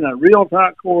all in a real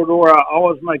tight corridor. I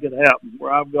always make it happen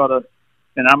where I've got a,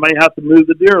 and I may have to move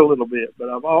the deer a little bit, but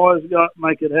I've always got to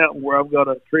make it happen where I've got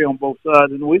a tree on both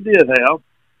sides, and we did have.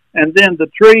 And then the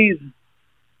trees,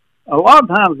 a lot of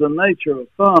times the nature of a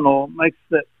funnel makes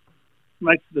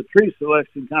the tree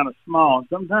selection kind of small. And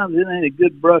sometimes it ain't a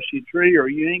good brushy tree, or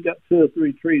you ain't got 2 or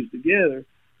 3 trees together.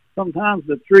 Sometimes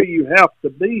the tree you have to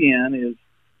be in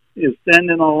is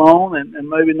standing alone and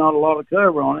maybe not a lot of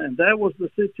cover on it. And that was the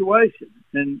situation.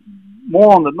 And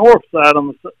more on the north side on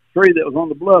the tree that was on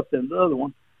the bluff than the other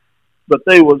one. But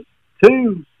there was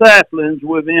 2 saplings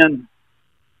within,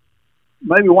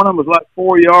 maybe one of them was like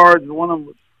 4 yards and one of them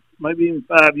was maybe even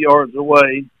 5 yards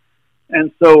away.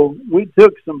 And so we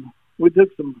took some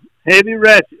heavy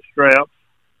ratchet straps,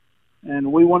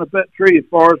 and we went up that tree as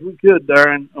far as we could there,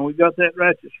 and we got that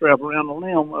ratchet strap around the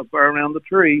limb up there around the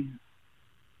tree,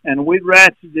 and we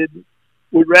ratcheted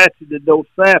those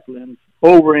saplings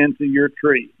over into your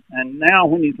tree. And now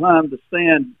when you climb the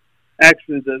stand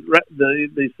actually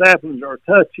the saplings are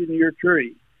touching your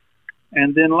tree.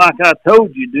 And then, like I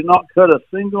told you, do not cut a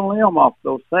single limb off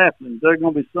those saplings. There's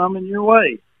going to be some in your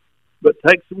way. But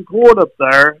take some cord up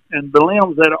there, and the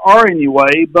limbs that are in your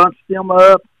way, bunch them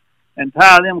up and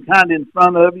tie them kind of in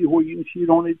front of you where you can shoot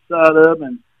on each side of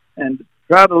them, and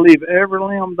try to leave every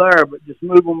limb there, but just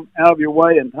move them out of your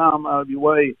way and tie them out of your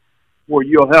way where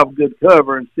you'll have good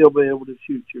cover and still be able to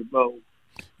shoot your bow.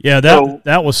 Yeah,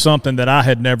 that was something that I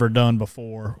had never done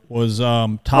before, was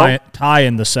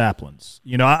tying the saplings.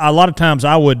 You know, a lot of times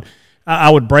I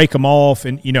would break them off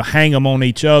and, you know, hang them on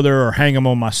each other or hang them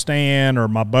on my stand or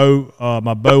my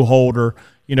bow holder,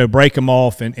 you know, break them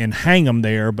off and hang them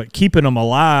there. But keeping them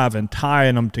alive and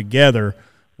tying them together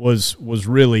was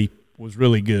really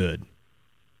good.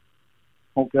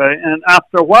 Okay, and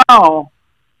after a while,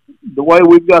 the way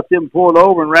we've got them pulled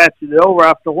over and ratcheted over,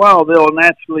 after a while they'll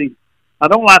naturally. I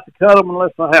don't like to cut them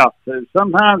unless I have to.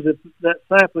 Sometimes if that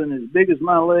sapling is as big as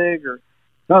my leg or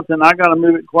something, I got to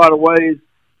move it quite a ways.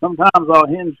 Sometimes I'll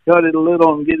hinge cut it a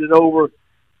little and get it over.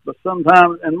 But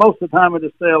sometimes, and most of the time it'll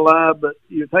stay alive, but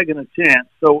you're taking a chance.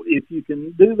 So if you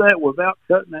can do that without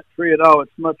cutting that tree at all,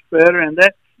 it's much better. And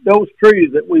those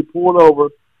trees that we pulled over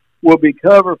will be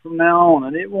covered from now on.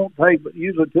 And it won't take but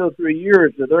usually 2 or 3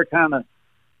 years that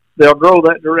they'll grow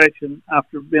that direction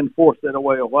after being forced that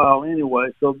away a while anyway.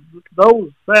 So those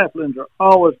saplings are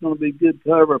always going to be good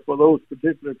cover for those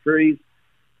particular trees.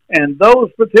 And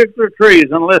those particular trees,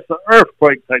 unless an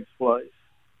earthquake takes place,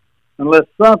 unless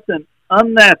something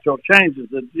unnatural changes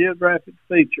the geographic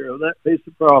feature of that piece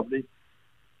of property,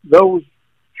 those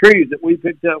trees that we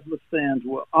picked up from the stands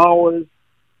will always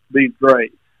be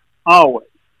great. Always.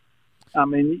 I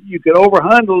mean, you could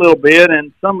overhunt a little bit,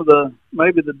 and some of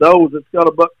maybe the does that's got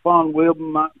a buck fawn with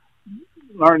them might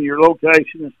learn your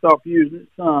location and stop using it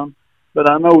some.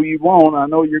 But I know you won't. I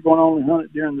know you're going to only hunt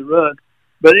it during the rut.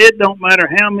 But it don't matter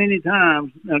how many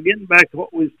times. Now, getting back to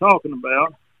what we was talking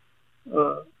about,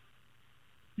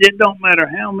 it don't matter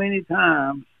how many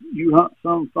times you hunt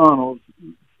some funnels.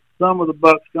 Some of the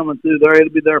bucks coming through there,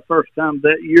 it'll be their first time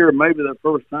that year, maybe their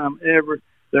first time ever.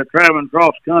 They're traveling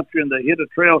cross country and they hit a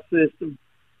trail system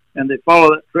and they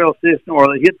follow that trail system, or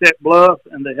they hit that bluff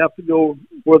and they have to go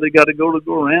where they got to go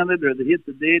around it, or they hit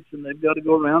the ditch and they've got to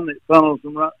go around it. It funnels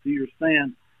them right to your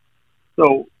stand.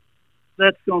 So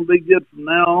that's going to be good from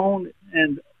now on.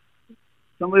 And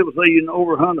some people say you can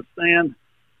overhunt a stand.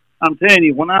 I'm telling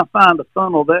you, when I find a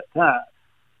funnel that tight,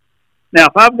 now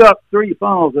if I've got 3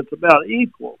 funnels that's about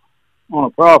equal on a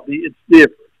property, it's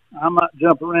different. I might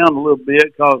jump around a little bit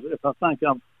because if I think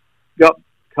I've got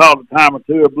caught a time or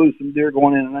two or blew some deer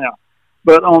going in and out.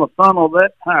 But on a funnel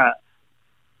that tight,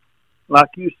 like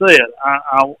you said,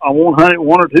 I won't hunt it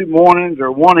 1 or 2 mornings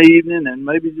or one evening and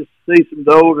maybe just see some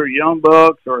does or young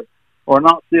bucks or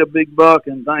not see a big buck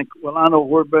and think, well, I know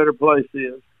where a better place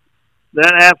is.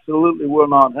 That absolutely will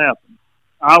not happen.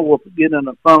 I will get in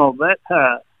a funnel that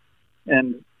tight,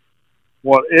 and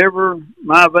whatever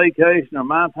my vacation or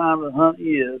my time to hunt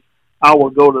is, I will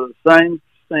go to the same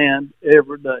stand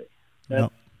every day.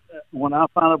 Yep. When I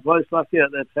find a place like that,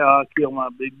 that's how I kill my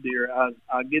big deer.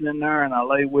 I get in there and I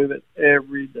lay with it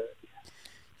every day.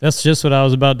 That's just what I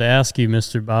was about to ask you,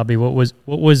 Mr. Bobby. What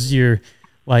was your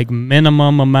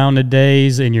minimum amount of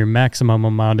days and your maximum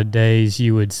amount of days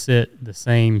you would sit the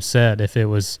same set if it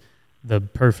was the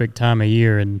perfect time of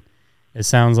year? And it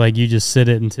sounds like you just sit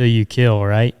it until you kill,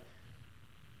 right?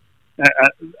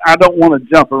 I don't want to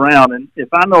jump around, and if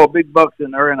I know a big buck's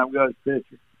in there and I've got his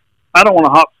picture, I don't want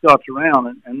to hopscotch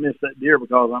around and miss that deer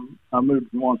because I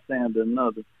moved from one stand to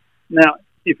another. Now,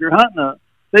 if you're hunting a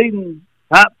feeding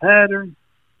type pattern,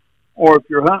 or if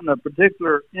you're hunting a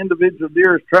particular individual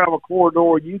deer's travel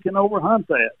corridor, you can overhunt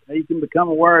that. You can become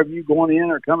aware of you going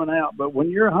in or coming out. But when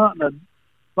you're hunting a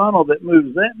funnel that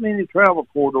moves that many travel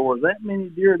corridors, that many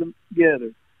deer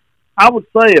together, I would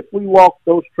say if we walked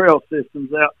those trail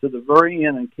systems out to the very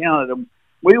end and counted them,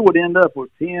 we would end up with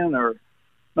 10 or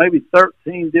maybe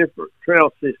 13 different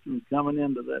trail systems coming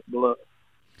into that bluff.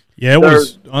 Yeah, it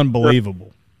was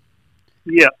unbelievable.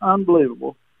 Yeah,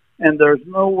 unbelievable. And there's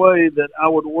no way that I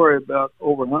would worry about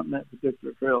overhunting that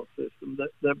particular trail system,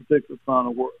 that particular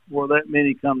funnel where that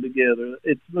many come together.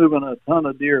 It's moving a ton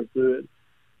of deer through it.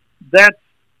 That's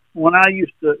when I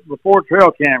used to, before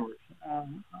trail cameras,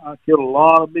 I killed a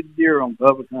lot of big deer on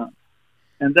public hunts.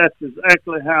 And that's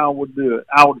exactly how I would do it.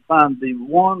 I would find the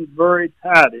one very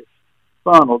tightest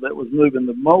funnel that was moving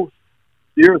the most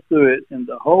deer through it in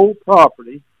the whole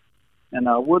property, and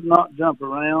I would not jump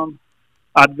around.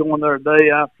 I'd go in there day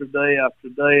after day after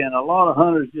day, and a lot of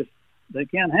hunters they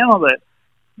can't handle that.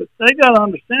 But they got to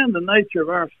understand the nature of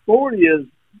our sport is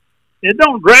it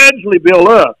don't gradually build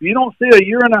up. You don't see a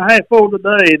year and a half old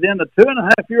today, then a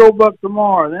 2.5-year-old buck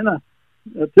tomorrow, then a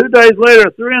 2 days later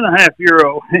a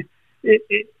 3.5-year-old.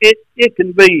 It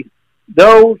can be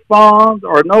does, fawns,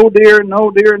 or no deer,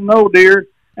 no deer, no deer,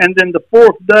 and then the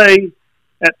fourth day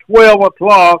at 12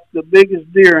 o'clock, the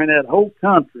biggest deer in that whole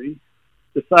country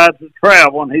decides to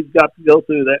travel, and he's got to go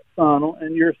through that funnel,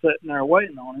 and you're sitting there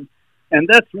waiting on him. And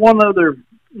that's one other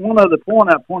point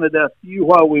I pointed out to you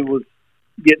while we was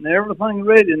getting everything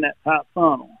ready in that tight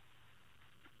funnel.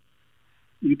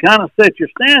 You kind of set your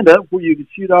stand up where you can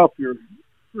shoot off your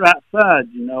right side,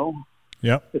 you know.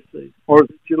 Yep. Let's see. Or is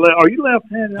it your left? Are you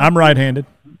left-handed? I'm right-handed.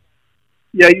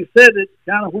 Yeah, you said it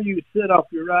kind of where you sit off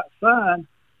your right side.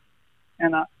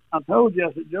 And I told you,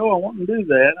 I said, Joe, I want to do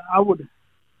that. I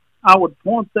would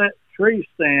point that tree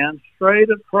stand straight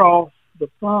across the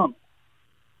funnel.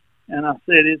 And I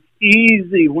said, it's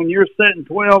easy when you're setting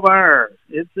 12 hours.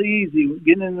 It's easy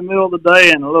getting in the middle of the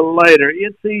day and a little later.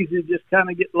 It's easy to just kind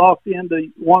of get locked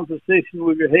into one position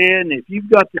with your head. And if you've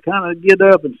got to kind of get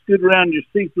up and scoot around your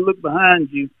seat to look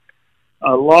behind you,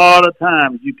 a lot of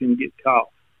times you can get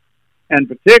caught. And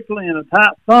particularly in a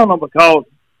tight funnel, because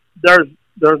there's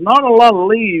not a lot of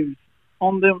leaves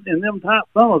on them in them tight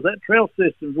funnels. That trail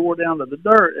system's wore down to the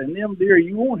dirt, and them deer,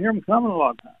 you won't hear them coming a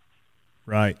lot of times.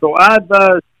 Right. So I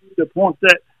advise you to point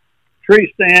that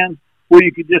tree stand where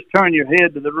you could just turn your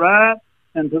head to the right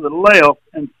and to the left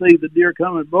and see the deer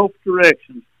coming both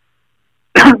directions.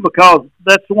 Because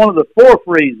that's one of the fourth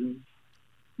reasons.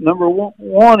 Number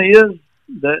one is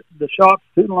that the shot's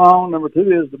too long. Number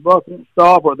two is the buck won't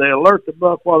stop, or they alert the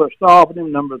buck while they're stopping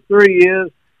him. Number three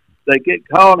is they get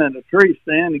caught in a tree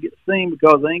stand and get seen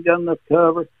because they ain't got enough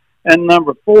cover. And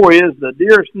number four is the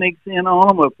deer sneaks in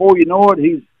on them. Before you know it,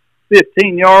 he's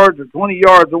 15 yards or 20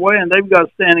 yards away, and they've got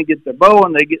to stand and get their bow,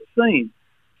 and they get seen.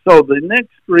 So the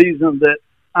next reason that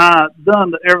I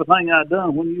done everything I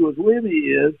done when you was with me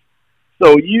is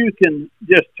so you can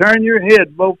just turn your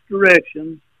head both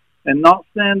directions and not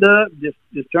stand up. Just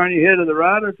turn your head to the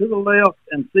right or to the left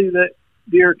and see that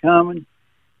deer coming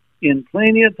in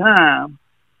plenty of time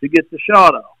to get the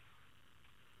shot off.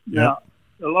 Yep. Now,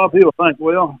 a lot of people think,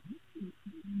 well,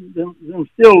 them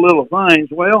still little things.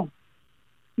 Well,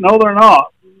 no, they're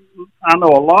not. I know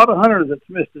a lot of hunters that's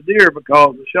missed a deer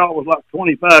because the shot was like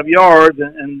 25 yards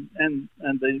and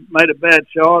they made a bad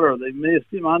shot or they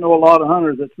missed him. I know a lot of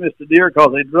hunters that's missed a deer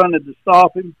because they'd run it to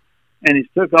stop him and he's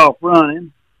took off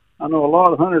running. I know a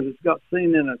lot of hunters that's got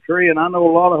seen in a tree, and I know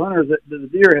a lot of hunters that the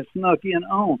deer has snuck in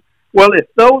on. Well, if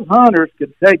those hunters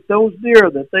could take those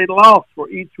deer that they lost for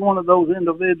each one of those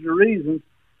individual reasons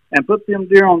and put them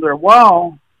deer on their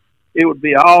wall, it would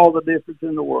be all the difference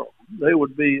in the world. They'd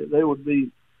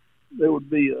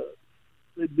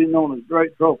be known as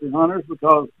great trophy hunters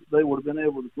because they would have been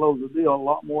able to close the deal a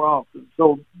lot more often.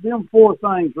 So them four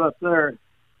things right there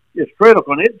is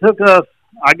critical. And it took us,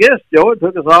 I guess, Joe, it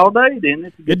took us all day, didn't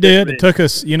it? It did. It took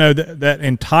us, that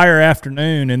entire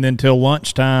afternoon and then till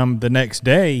lunchtime the next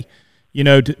day,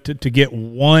 to get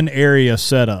one area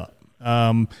set up.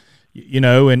 And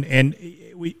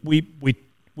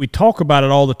we talk about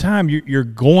it all the time. You're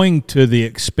going to the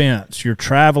expense. You're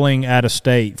traveling out of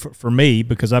state for me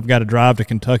because I've got to drive to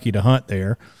Kentucky to hunt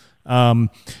there.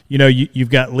 You've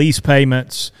got lease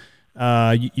payments.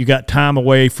 You got time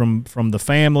away from the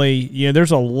family.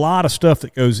 There's a lot of stuff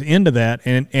that goes into that.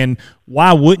 And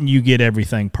why wouldn't you get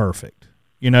everything perfect?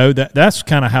 That's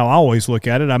kind of how I always look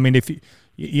at it. I mean, if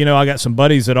I got some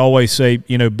buddies that always say,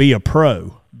 be a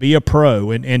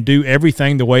pro and do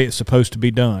everything the way it's supposed to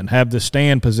be done. Have the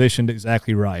stand positioned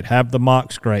exactly right. Have the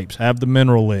mock scrapes. Have the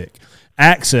mineral lick.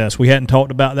 Access, we hadn't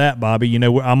talked about that, Bobby.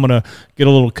 I'm going to get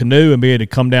a little canoe and be able to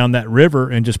come down that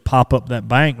river and just pop up that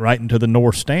bank right into the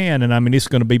north stand, and, I mean, it's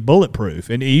going to be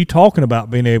bulletproof. And you talking about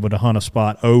being able to hunt a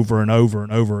spot over and over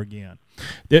and over again.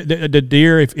 The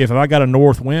deer, if I got a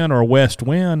north wind or a west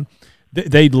wind,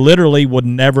 they literally would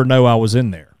never know I was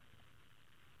in there.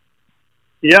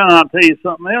 Yeah, and I'll tell you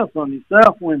something else. On your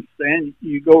south wind stand,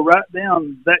 you go right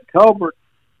down that culvert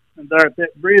and there at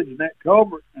that bridge and that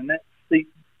culvert and that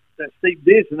steep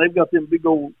ditch, and they've got them big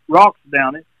old rocks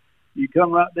down it. You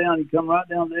come right down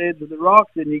the edge of the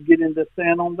rocks, and you get into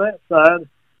stand on that side,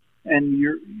 and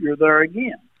you're there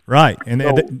again. Right, and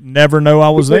so, they never know I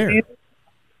was there.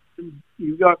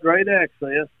 You've got great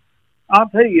access. I'll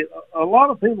tell you, a lot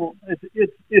of people,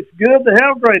 it's good to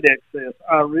have great access.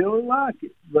 I really like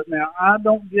it, but now I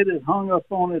don't get as hung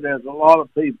up on it as a lot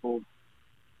of people.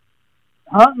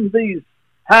 Hunting these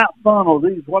tight funnels,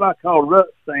 these what I call rut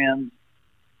stands,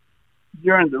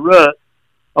 during the rut,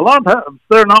 a lot of times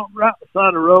they're not right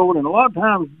beside the road, and a lot of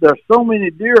times there's so many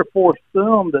deer forced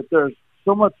through them that there's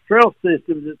so much trail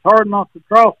systems, it's hard not to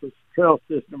cross a trail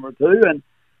system or two,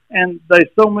 and there's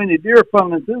so many deer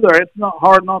funneling through there, it's not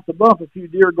hard not to bump a few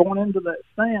deer going into that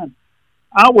stand.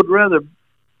 I'd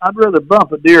rather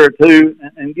bump a deer or two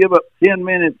and give up 10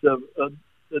 minutes of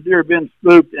a deer being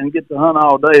spooked and get to hunt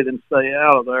all day than stay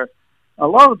out of there. A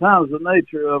lot of times the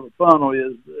nature of a funnel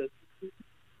is that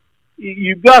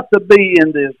you've got to be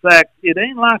in the exact, it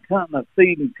ain't like hunting a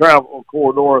feeding travel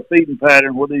corridor or a feeding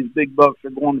pattern where these big bucks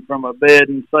are going from a bed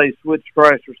and, say,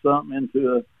 switchgrass or something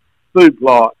into a food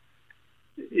plot.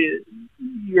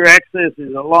 Your access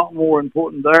is a lot more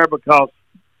important there because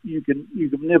you can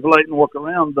manipulate and work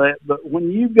around that. But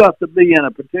when you've got to be in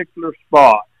a particular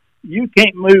spot, you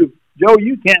can't move, Joe,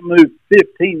 you can't move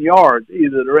 15 yards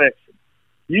either direction.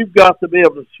 You've got to be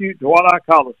able to shoot to what I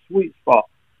call a sweet spot.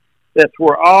 That's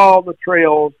where all the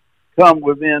trails come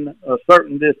within a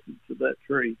certain distance of that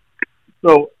tree.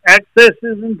 So access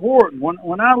is important.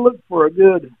 When I look for a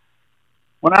good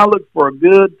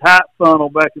tight funnel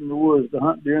back in the woods to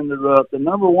hunt during the rut, the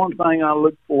number one thing I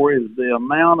look for is the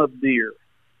amount of deer,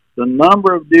 the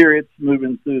number of deer it's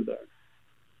moving through there.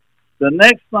 The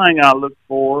next thing I look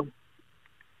for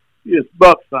is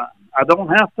buck sign. I don't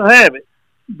have to have it,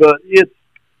 but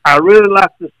I really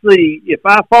like to see, if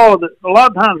I follow a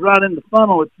lot of times right in the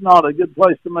funnel, it's not a good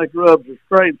place to make rubs or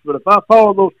scrapes, but if I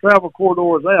follow those travel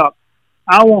corridors out,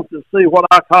 I want to see what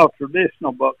I call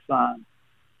traditional buck sign.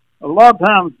 A lot of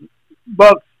times,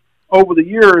 bucks, over the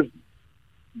years,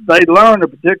 they learn a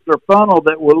particular funnel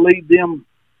that will lead them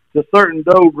to certain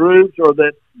doe groups, or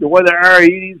that the way their area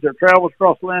eats or travels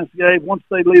across the landscape, once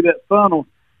they leave that funnel,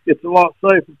 it's a lot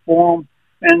safer for them.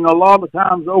 And a lot of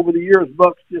times over the years,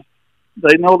 bucks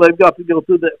they know they've got to go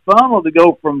through that funnel to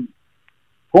go from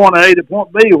point A to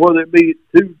point B, whether it be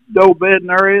two doe bedding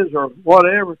areas or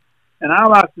whatever. And I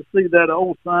like to see that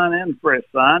old sign and fresh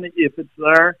sign if it's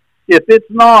there. If it's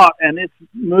not, and it's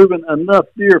moving enough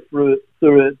deer through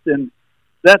it, then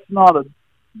that's not a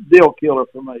deal killer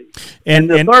for me. And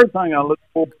the third thing I look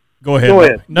for. Go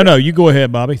ahead. No, you go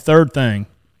ahead, Bobby. Third thing.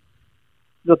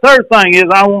 The third thing is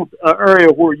I want an area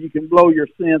where you can blow your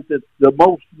scent that's the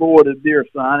most void of deer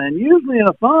sign. And usually in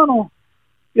a funnel,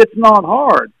 it's not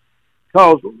hard.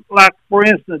 Because, like, for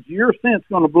instance, your scent's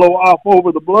going to blow off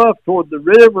over the bluff toward the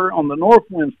river on the north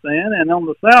wind stand, and on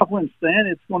the south wind stand,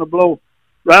 it's going to blow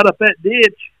right up that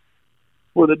ditch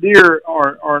where the deer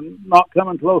are not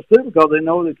coming close to because they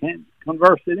know they can't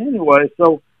converse it anyway.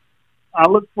 So I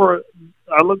look for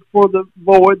the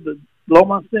void to blow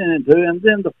my scent into, and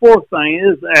then the fourth thing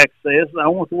is access. I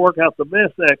want to work out the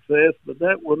best access, but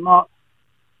that will not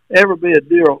ever be a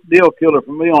deal killer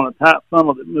for me on a tight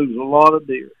funnel that moves a lot of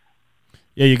deer.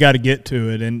 Yeah, you got to get to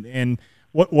it, and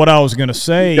what I was going to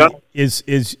say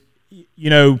is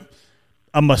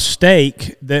a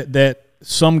mistake that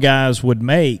some guys would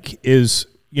make is,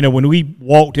 when we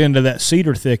walked into that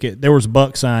cedar thicket, there was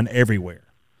buck sign everywhere.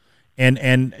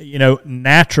 And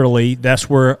naturally, that's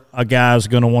where a guy's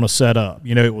going to want to set up.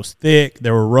 It was thick.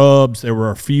 There were rubs. There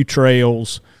were a few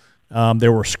trails.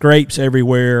 There were scrapes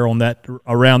everywhere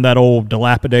around that old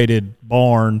dilapidated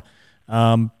barn.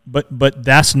 But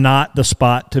that's not the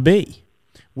spot to be.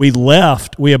 We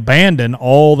abandoned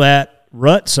all that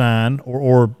rut sign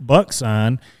or buck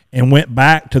sign and went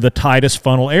back to the tightest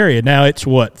funnel area. Now it's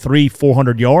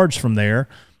 300-400 yards from there,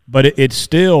 but it's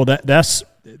still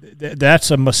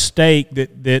that's a mistake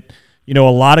that a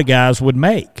lot of guys would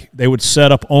make. They would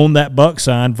set up on that buck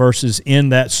sign versus in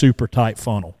that super tight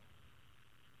funnel.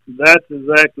 That's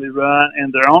exactly right,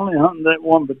 and they're only hunting that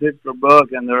one particular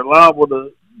buck, and they're liable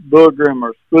to booger him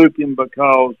or spook him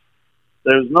because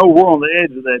there's nowhere on the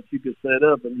edge of that you could set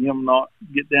up and him not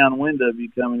get downwind of you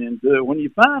coming into it. When you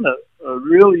find a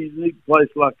really unique place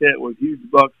like that with huge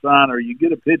buck sign, or you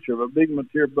get a picture of a big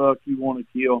mature buck you want to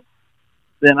kill,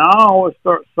 then I always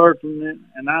start circling it,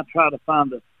 and I try to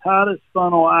find the tightest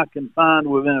funnel I can find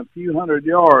within a few hundred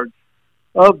yards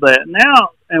of that. Now,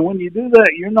 and when you do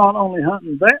that, you're not only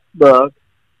hunting that buck,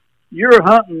 you're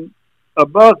hunting a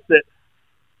buck that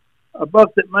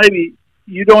maybe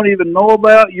you don't even know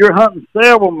about. You're hunting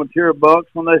several mature bucks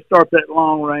when they start that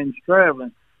long range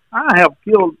traveling. I have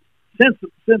killed,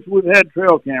 since we've had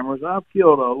trail cameras, I've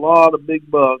killed a lot of big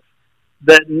bucks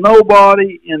that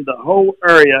nobody in the whole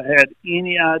area had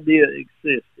any idea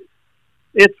existed.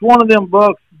 It's one of them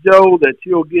bucks, Joe, that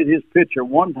you'll get his picture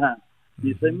one time.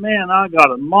 You say, man, I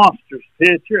got a monstrous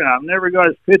picture, and I've never got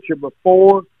his picture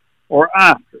before or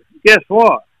after. Guess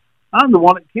what? I'm the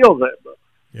one that kills that buck.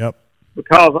 Yep.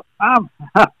 Because I'm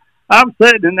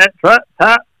sitting in that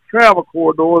tight travel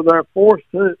corridor they're forced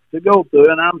to go through,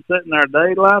 and I'm sitting there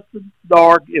daylight to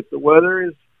dark if the weather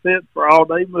is fit for all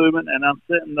day movement, and I'm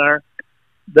sitting there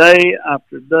day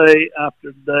after day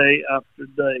after day after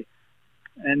day,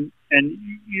 and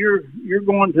you're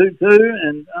going to too.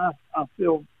 And I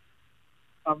feel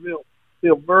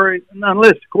very,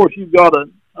 unless of course you've got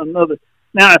another.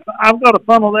 Now, if I've got a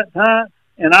funnel that tight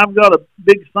and I've got a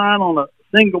big sign on a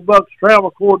single buck's travel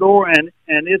corridor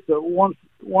and it's a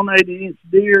 180-inch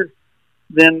deer,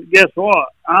 then guess what?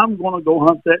 I'm going to go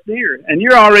hunt that deer. And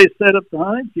you're already set up to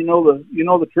hunt. You know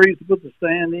the trees to put the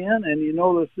stand in, and you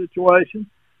know the situation.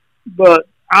 But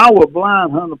I will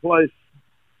blind hunt a place,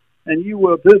 and you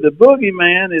will too. The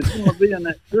boogeyman is going to be in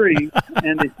that tree,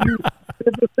 and if you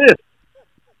persist,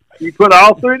 you put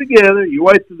all three together. You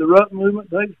wait till the rut movement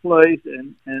takes place,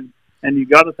 and you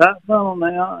got a tight funnel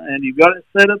now, and you got it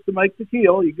set up to make the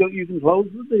kill. You can close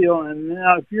the deal, and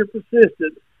now if you're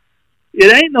persistent, it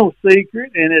ain't no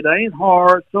secret, and it ain't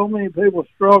hard. So many people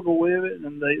struggle with it,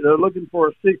 and they're looking for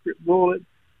a secret bullet.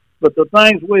 But the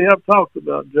things we have talked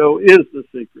about, Joe, is the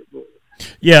secret bullet.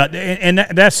 Yeah, and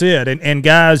that's it. And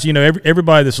guys,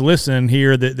 everybody that's listening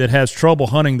here that has trouble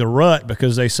hunting the rut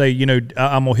because they say, I'm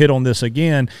going to hit on this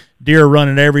again, deer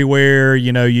running everywhere,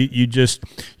 you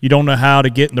don't know how to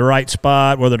get in the right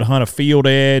spot, whether to hunt a field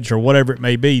edge or whatever it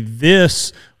may be.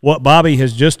 What Bobby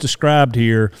has just described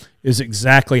here is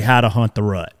exactly how to hunt the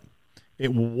rut.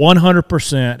 It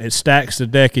 100%, it stacks the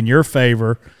deck in your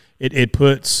favor. It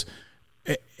puts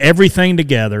everything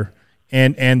together.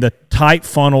 And the tight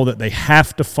funnel that they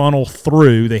have to funnel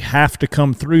through, they have to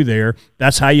come through there.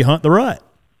 That's how you hunt the rut.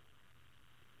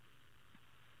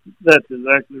 That's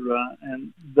exactly right.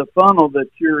 And the funnel that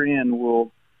you're in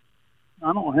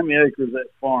I don't know how many acres that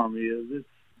farm is.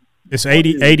 It's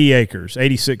 80 acres,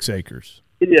 86 acres.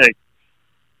 80 acres.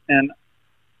 And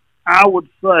I would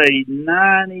say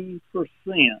 90%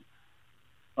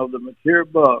 of the mature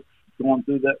bucks going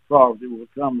through that property will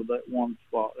come to that one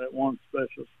spot, that one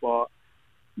special spot.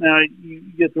 Now, you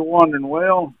get to wondering,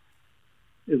 well,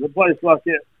 is a place like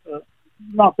that,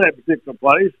 not that particular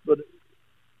place, but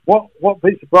what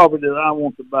piece of property that I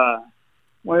want to buy?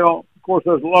 Well, of course,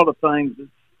 there's a lot of things,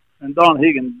 and Don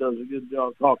Higgins does a good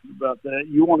job talking about that.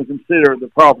 You want to consider the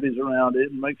properties around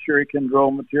it and make sure it can grow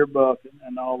mature buck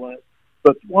and all that.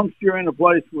 But once you're in a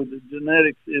place where the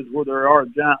genetics is where there are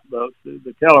giant bucks,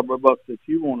 the caliber bucks that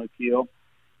you want to kill,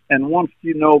 and once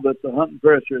you know that the hunting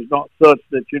pressure is not such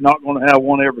that you're not going to have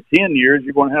one every 10 years,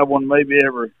 you're going to have one maybe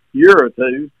every year or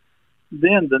two,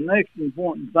 then the next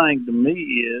important thing to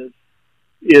me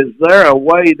is there a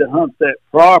way to hunt that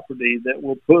property that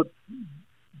will put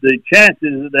the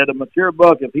chances that a mature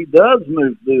buck, if he does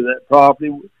move through that property,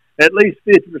 at least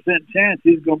 50% chance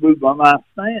he's going to move by my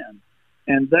stand.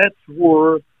 And that's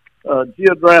where a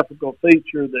geographical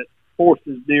feature that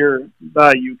forces deer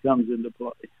value comes into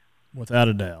play. Without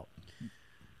a doubt.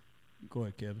 Go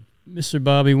ahead, Kevin. Mr.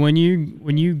 Bobby, when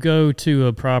you go to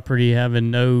a property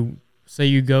having say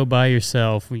you go by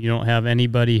yourself, you don't have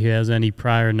anybody who has any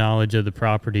prior knowledge of the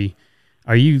property,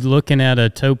 are you looking at a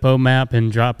topo map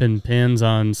and dropping pins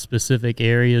on specific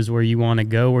areas where you want to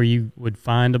go, where you would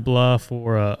find a bluff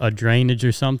or a drainage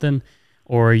or something?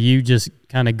 Or are you just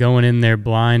kind of going in there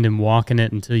blind and walking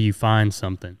it until you find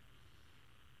something?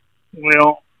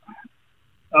 Well,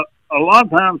 a lot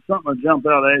of times something will jump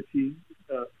out at you.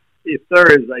 If there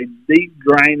is a deep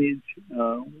drainage,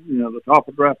 the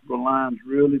topographical lines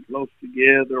really close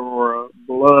together, or a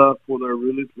bluff where they're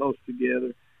really close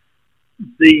together,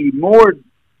 the more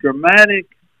dramatic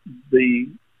the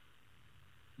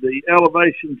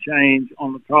elevation change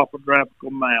on the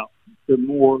topographical map, the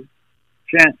more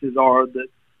chances are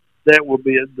that will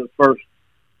be the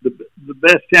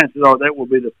best chances are that will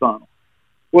be the funnel.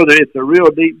 Whether it's a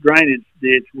real deep drainage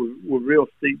ditch with real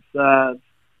steep sides,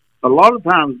 a lot of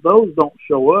times those don't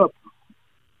show up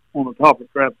on the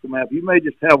topographical map. You may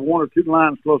just have one or two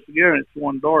lines close together and it's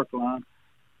one dark line.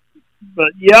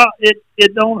 But yeah,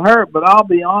 it don't hurt. But I'll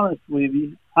be honest with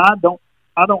you, I don't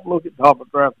look at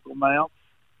topographical maps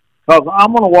because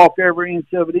I'm going to walk every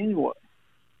inch of it anyway.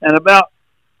 And about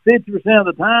 50% of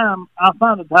the time, I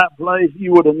find a type place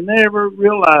you would have never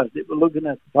realized it by looking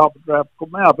at the topographical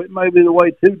map. It may be the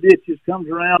way two ditches comes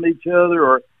around each other,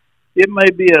 or it may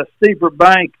be a steeper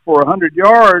bank for 100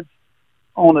 yards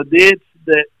on a ditch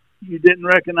that you didn't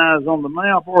recognize on the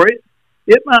map, or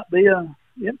it might be a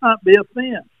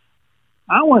fence.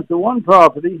 I went to one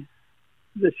property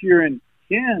this year in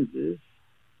Kansas,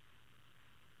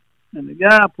 and the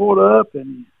guy pulled up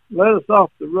and let us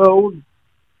off the road.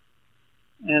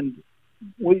 And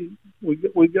we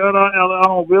got out of the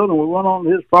automobile and we went on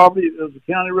his property. It was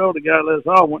a county road. The guy let us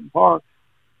off, went and parked.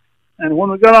 And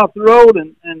when we got off the road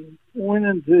and went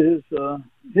into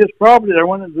his property, I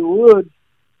went into the woods.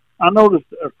 I noticed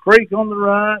a creek on the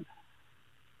right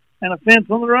and a fence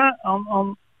on the right,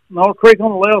 on North Creek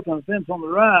on the left, and a fence on the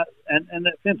right, and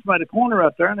that fence made a corner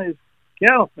right there, and it was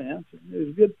cattle fence. It was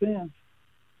a good fence.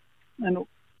 And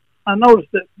I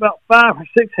noticed that about 5 or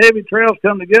 6 heavy trails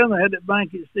come together, and they had that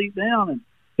bank that steep down, and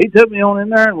he took me on in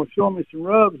there and was showing me some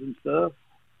rubs and stuff.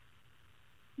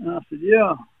 And I said,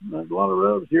 yeah, there's a lot of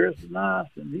rubs here. This is nice.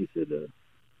 And he said,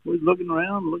 we was looking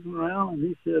around, and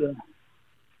he said,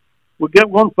 we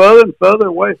kept going further and further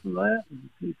away from that. And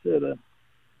he said,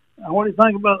 what do you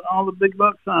think about all the big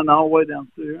buck sign all the way down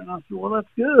through here? And I said, well, that's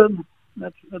good.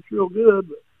 That's real good.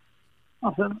 But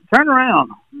I said, turn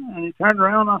around. And he turned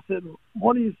around, and I said,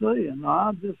 what do you see? And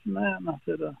I this and that. And I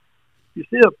said, you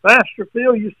see a pasture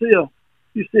field? You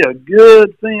see a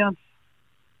good fence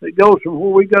that goes from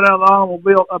where we got out of the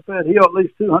automobile up that hill at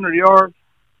least 200 yards.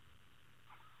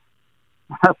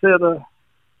 I said,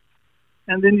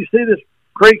 and then you see this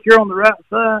creek here on the right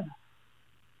side?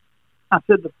 I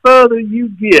said, the further you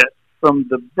get from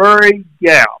the very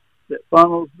gap that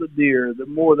funnels the deer, the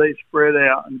more they spread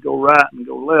out and go right and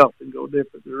go left and go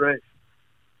different directions.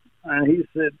 And he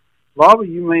said, Bobby,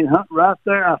 you mean hunt right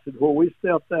there? I said, well, we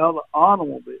stepped out of the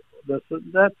automobile.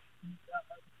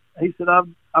 He said,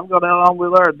 I've got out on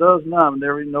with there a dozen times and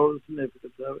never even noticed the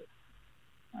significance of it.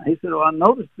 He said, well, I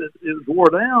noticed that it was wore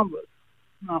down, but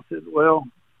I said, well,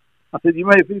 you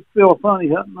may feel funny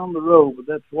hunting on the road, but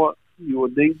that's what you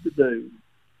would need to do.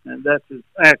 And that's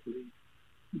exactly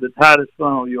the tightest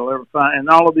funnel you'll ever find. And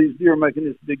all of these deer making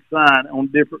this big sign on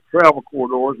different travel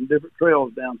corridors and different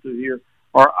trails down through here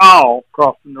are all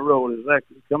crossing the road,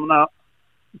 exactly coming out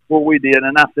where we did.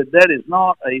 And I said, that is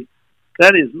not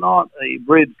a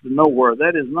bridge to nowhere.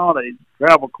 That is not a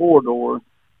travel corridor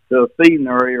to a feeding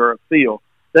area or a field.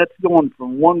 That's going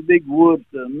from one big woods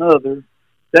to another.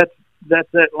 That's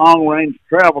that long-range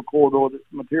travel corridor that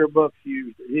material bucks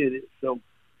use to hit it. So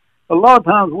a lot of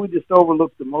times we just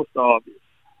overlook the most obvious.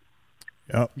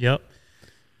 Yep.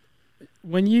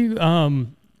 When you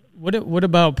what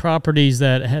about properties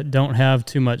that don't have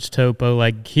too much topo?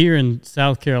 Like here in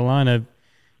South Carolina,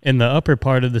 in the upper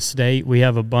part of the state, we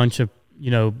have a bunch of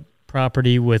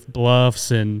property with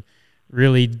bluffs and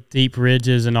really deep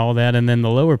ridges and all that, and then the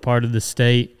lower part of the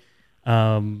state,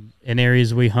 in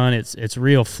areas we hunt, it's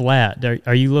real flat.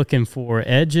 Are you looking for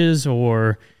edges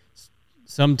or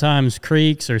sometimes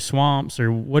creeks or swamps,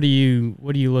 or what are you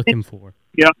looking for?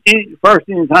 Yeah,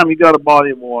 anytime you got a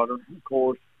body of water, of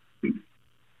course.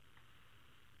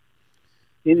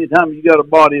 Anytime you got a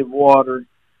body of water,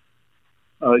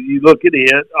 you look at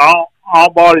it. All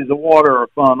bodies of water are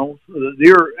funnels. The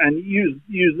deer, and use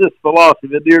this philosophy: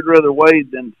 the deer'd rather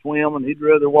wade than swim, and he'd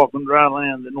rather walk on dry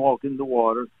land than walk in the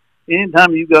water.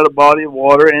 Anytime you've got a body of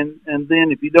water, and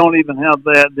then if you don't even have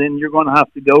that, then you're going to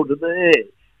have to go to the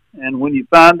edge. And when you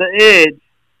find the edge,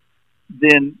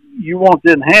 then you want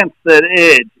to enhance that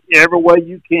edge every way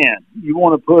you can. You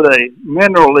want to put a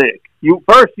mineral lick.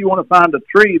 First you want to find a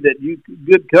tree that you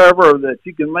good cover, or that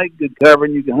you can make good cover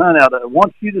and you can hunt out of.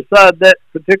 Once you decide that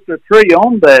particular tree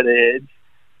on that edge,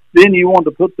 then you want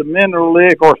to put the mineral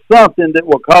lick or something that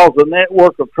will cause a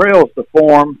network of trails to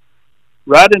form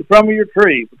right in front of your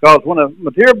tree. Because when a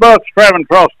material buck's traveling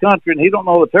cross country and he don't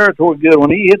know the territory good,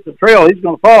 when he hits the trail, he's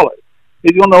going to follow it.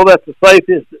 He's going to know that's the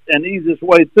safest and easiest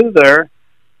way through there.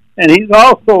 And he's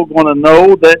also going to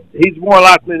know that he's more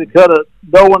likely to cut a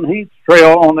doe and heath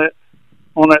trail on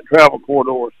that travel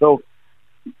corridor. So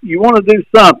you want to do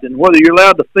something, whether you're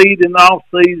allowed to feed in the off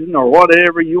season or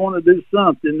whatever. You want to do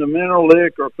something, the mineral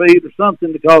lick or feed or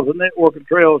something, to cause a network of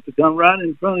trails to come right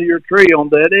in front of your tree on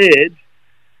that edge.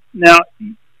 Now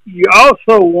you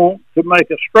also want to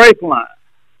make a strafe line.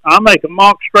 I make a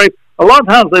mock strafe. A lot of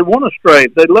times they want to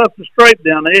strafe. They love to strafe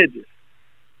down the edges.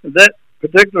 That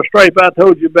particular strafe I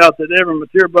told you about that every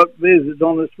material buck visits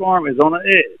on this farm is on the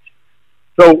edge.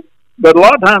 So, but a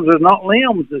lot of times there's not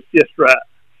limbs that's just right.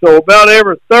 So about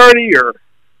every 30 or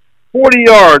 40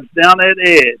 yards down that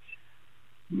edge,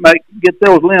 get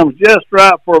those limbs just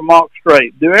right for a mock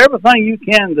strafe. Do everything you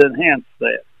can to enhance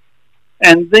that.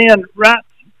 And then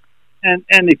and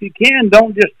if you can,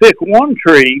 don't just pick one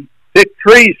tree. Pick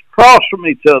trees cross from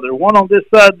each other, one on this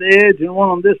side of the edge and one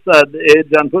on this side of the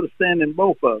edge, and put a stand in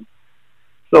both of them.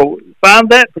 So find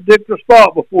that particular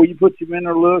spot before you put your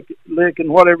mineral lick and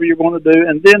whatever you're going to do,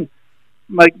 and then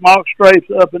make mock strafes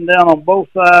up and down on both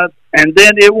sides. And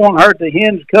then it won't hurt to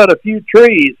hinge cut a few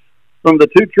trees from the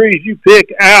two trees you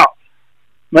pick out.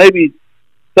 Maybe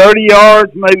 30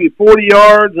 yards, maybe 40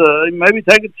 yards, maybe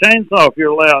take a chainsaw if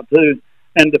you're allowed to,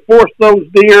 and to force those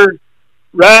deer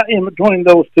right in between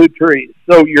those two trees.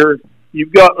 So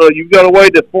you've got a way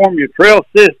to form your trail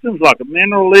systems like a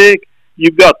mineral lick.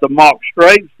 You've got the mock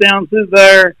straights down through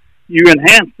there. you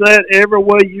enhance that every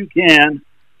way you can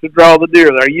to draw the deer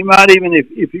there. You might even,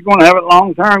 if you're going to have it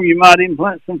long term, you might even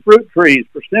plant some fruit trees,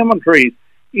 persimmon trees,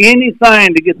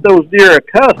 anything to get those deer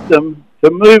accustomed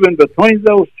to moving between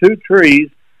those two trees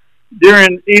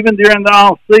even during the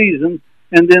off season.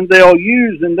 And then they'll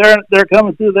use, and they're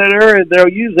coming through that area, they'll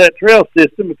use that trail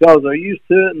system because they're used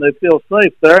to it and they feel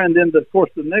safe there. And then, of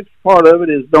course, the next part of it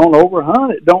is don't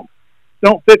overhunt it. Don't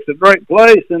fix a great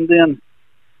place and then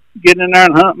get in there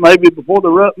and hunt maybe before the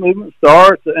rut movement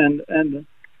starts and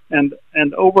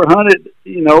overhunt it,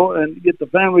 and get the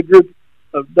family group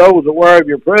of does aware of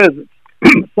your presence.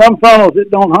 Some funnels,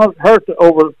 it don't hurt to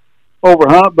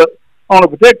overhunt, but on a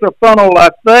particular funnel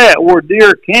like that where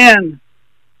deer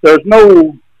there's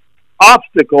no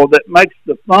obstacle that makes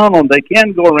the funnel and they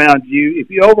can go around you.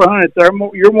 If you overhunt it,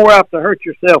 you're more apt to hurt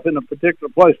yourself in a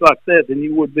particular place like that than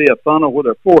you would be a funnel where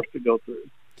they're forced to go through.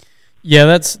 Yeah,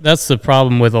 that's the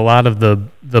problem with a lot of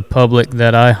the public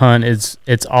that I hunt.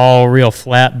 It's all real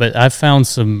flat, but I've found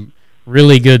some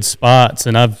really good spots,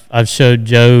 and I've showed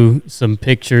Joe some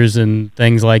pictures and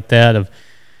things like that of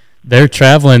they're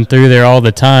traveling through there all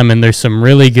the time, and there's some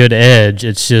really good edge.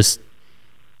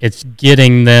 It's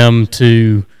getting them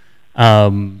to,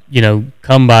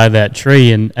 come by that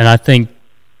tree. And I think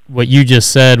what you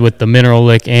just said with the mineral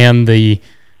lick and the,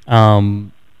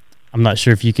 I'm not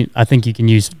sure if you can, I think you can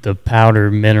use the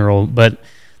powder mineral, but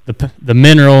the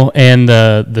mineral and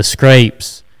the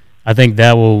scrapes, I think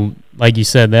that will, like you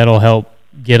said, that'll help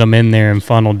get them in there and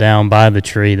funnel down by the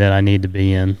tree that I need to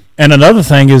be in. And another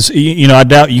thing is, I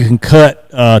doubt you can cut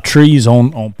trees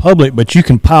on public, but you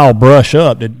can pile brush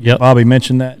up. Did Bobby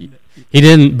mention that? He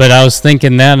didn't, but I was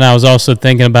thinking that, and I was also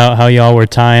thinking about how y'all were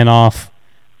tying off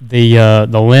the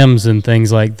limbs and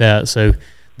things like that. So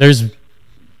there's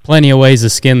plenty of ways to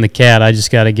skin the cat. I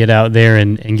just got to get out there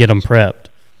and get them prepped.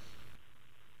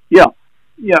 Yeah.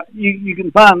 You can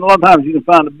find, a lot of times you can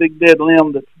find a big dead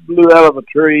limb that's blew out of a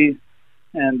tree,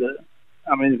 and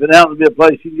if it happens to be a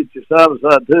place you can get your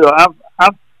side-by-side too.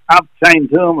 I've chained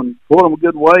to them and put them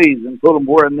good ways and put them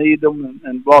where I need them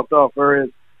and blocked off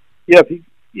areas. Yeah,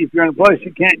 if you're in a place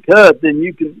you can't cut, then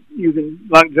you can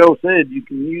like Joe said, you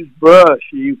can use brush.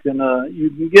 You can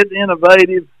get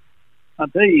innovative. I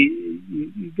tell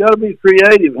you got to be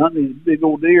creative hunting these big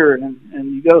old deer, and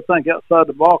you got to think outside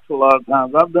the box a lot of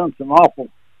times. I've done some awful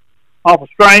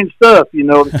strange stuff,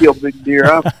 to kill big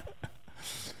deer.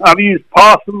 I've used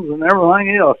possums and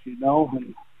everything else,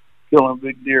 and killing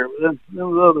big deer. But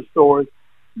those other stories.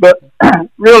 But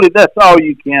really, that's all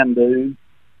you can do.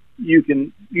 You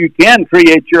can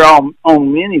create your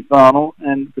own mini funnel,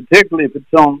 and particularly if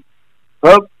it's on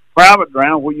private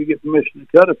ground where you get permission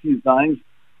to cut a few things.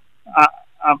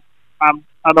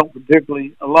 I don't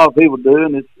particularly. A lot of people do,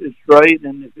 and it's great,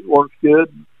 and if it works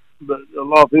good. But a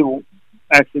lot of people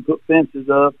actually put fences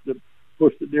up to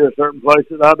push the deer certain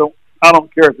places. I don't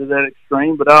care if it's that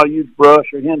extreme, but I'll use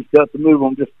brush or hinge cut to move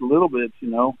them just a little bit,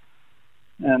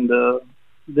 and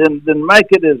then make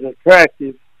it as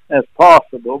attractive as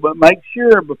possible. But make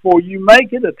sure before you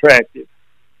make it attractive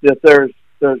that there's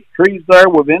trees there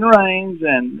within range,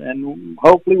 and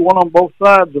hopefully one on both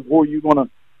sides of where you're going to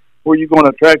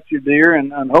attract your deer,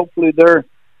 and hopefully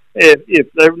if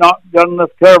they've not got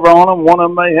enough cover on them, one of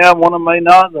them may have, one of them may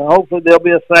not. Then hopefully there'll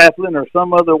be a sapling or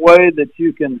some other way that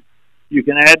you can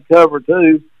add cover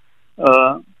to.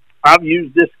 I've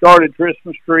used discarded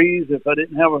Christmas trees. If I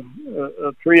didn't have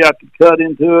a tree I could cut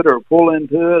into it or pull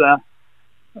into it,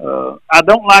 I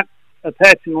don't like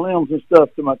attaching limbs and stuff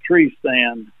to my tree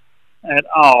stand at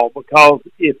all, because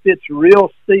if it's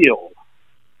real still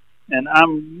and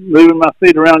I'm moving my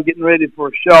feet around getting ready for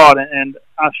a shot and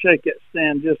I shake that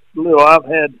stand just a little, I've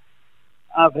had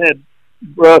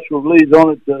brush with leaves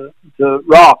on it to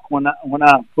rock when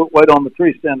I put weight on the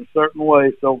tree stand a certain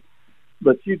way. So,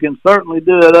 but you can certainly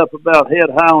do it up about head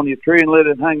high on your tree and let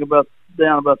it hang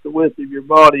down about the width of your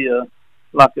body,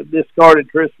 like a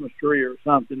discarded Christmas tree or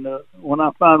something. When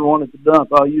I find one at the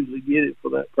dump, I'll usually get it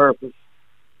for that purpose.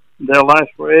 They'll last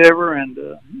forever, and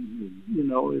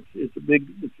it's a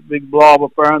big blob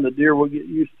of fire, and the deer will get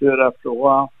used to it after a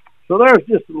while. So there's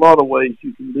just a lot of ways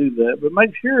you can do that, but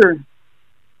make sure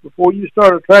before you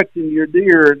start attracting your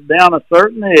deer down a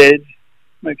certain edge,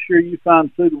 make sure you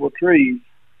find suitable trees.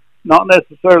 Not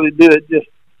necessarily do it just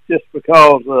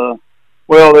because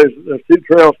there's two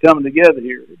trails coming together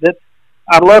here.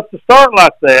 I'd love to start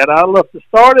like that. I'd love to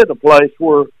start at a place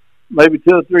where maybe 2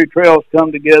 or 3 trails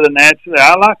come together naturally.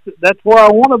 That's where I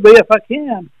want to be if I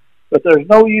can. But there's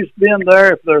no use being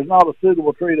there if there's not a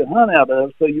suitable tree to hunt out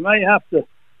of. So you may have to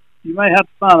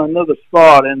find another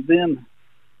spot and then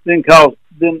cause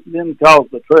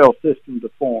the trail system to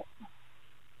form.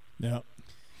 Yeah.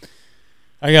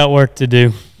 I got work to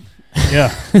do.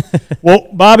 Yeah. Well,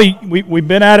 Bobby, we've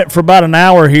been at it for about an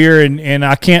hour here, and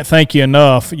I can't thank you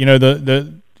enough. You know,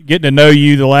 the getting to know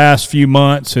you the last few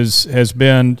months has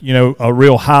been, you know, a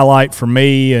real highlight for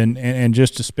me, and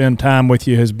just to spend time with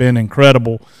you has been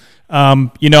incredible.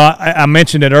 You know, I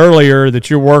mentioned it earlier that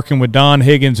you're working with Don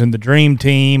Higgins and the Dream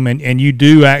Team, and you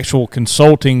do actual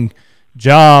consulting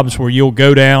jobs where you'll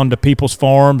go down to people's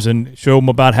farms and show them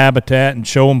about habitat and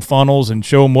show them funnels and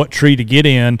show them what tree to get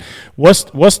in. What's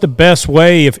the best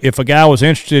way, if a guy was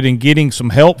interested in getting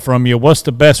some help from you, what's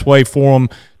the best way for them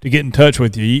to get in touch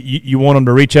with you? You want them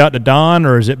to reach out to Don,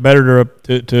 or is it better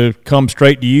to come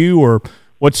straight to you, or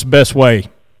what's the best way?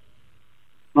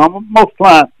 Most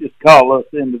clients just call us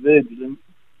individually.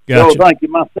 Gotcha. So thank you.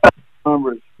 My cell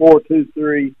number is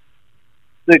 423-637-9757,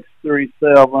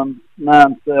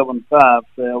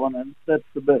 and that's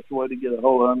the best way to get a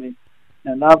hold of me.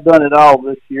 And I've done it all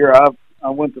this year. I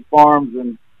went to farms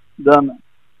and done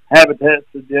habitat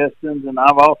suggestions, and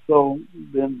I've also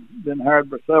been hired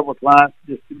by several clients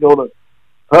just to go to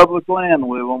public land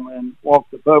with them and walk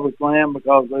the public land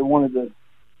because they wanted to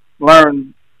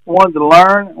learn, wanted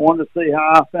to see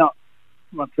how I found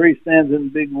my tree stands in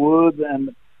big woods,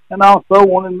 and also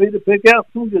wanted me to pick out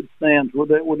some good stands where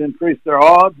that would increase their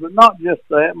odds. But not just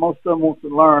that, most of them want to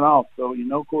learn also. You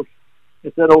know, of course,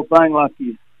 it's that old thing like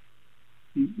you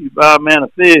buy a man a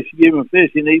fish, you give him a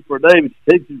fish he can eat for a day, but you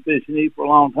teach him fish he can eat for a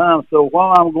long time. So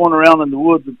while I'm going around in the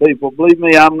woods with people, believe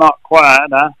me, I'm not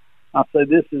quiet. I say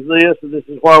this is this, and this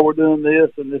is why we're doing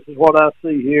this, and this is what I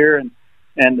see here,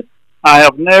 and I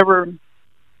have never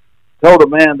told a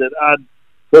man that I'd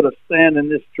put a stand in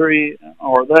this tree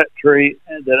or that tree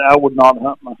and that I would not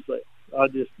hunt myself. I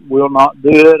just will not do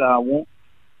it. I won't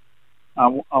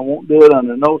do it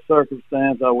under no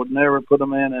circumstance. I would never put a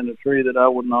man in a tree that I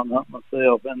would not hunt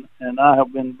myself. And I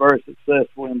have been very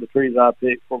successful in the trees I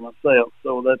pick for myself.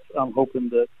 So I'm hoping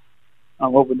that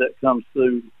comes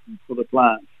through for the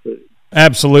clients too.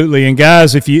 Absolutely. And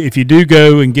guys, if you do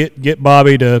go and get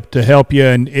Bobby to help you,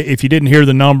 and if you didn't hear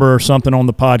the number or something on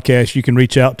the podcast, you can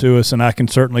reach out to us, and I can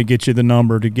certainly get you the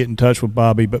number to get in touch with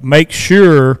Bobby. But make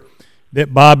sure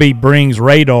that Bobby brings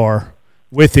radar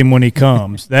with him when he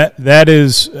comes. That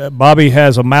is Bobby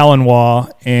has a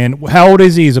Malinois, and how old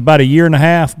is he? He's about a year and a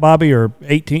half, Bobby, or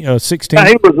 16? Yeah,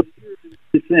 he was a year in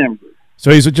December.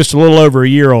 So he's just a little over a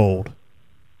year old.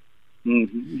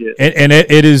 Mm-hmm, yes. And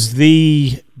it is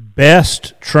the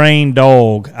best trained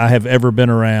dog I have ever been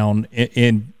around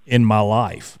in my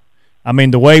life. I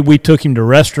mean, the way we took him to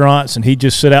restaurants and he'd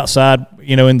just sit outside,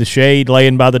 you know, in the shade,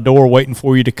 laying by the door, waiting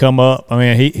for you to come up. I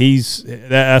mean,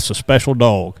 that's a special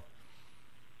dog.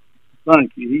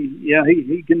 Thank you.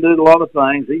 He can do a lot of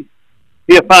things.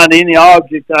 He'll find any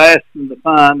object I ask him to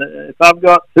find. If I've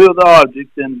got two of the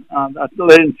objects, then I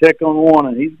let him check on one,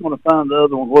 and he's going to find the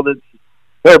other one, whether it's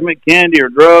peppermint candy or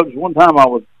drugs. One time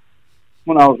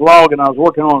when I was logging, I was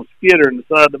working on a skidder in the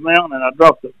side of the mountain, and I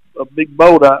dropped a big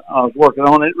boat I was working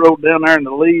on. It rolled down there in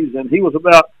the leaves, and he was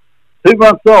about 2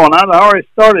 months old, and I'd already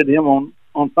started him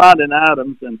on finding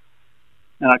items, and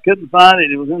I couldn't find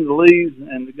it. It was in the leaves,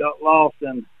 and it got lost,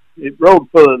 and it rolled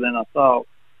further than I thought.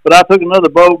 But I took another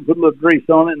boat and put a little grease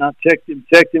on it, and I checked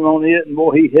him on it, and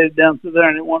boy, he headed down through there,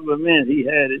 and it wasn't but a minute he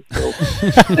had it. So,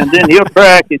 and then he'll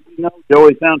track it. You know,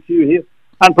 Joey found you.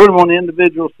 I can put him on the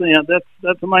individual scent.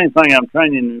 That's the main thing I'm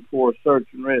training him for, search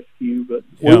and rescue. But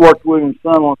we worked with him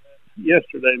some on that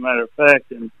yesterday, matter of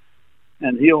fact, and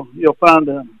he'll find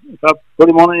if I put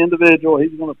him on an individual,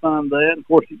 he's going to find that. And of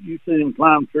course, you see him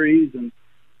climb trees, and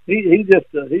he's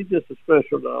just a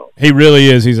special dog. He really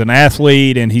is. He's an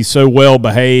athlete, and he's so well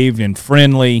behaved and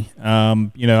friendly.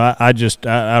 You know,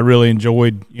 I really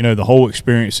enjoyed, you know, the whole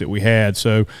experience that we had.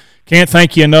 So can't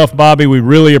thank you enough, Bobby. We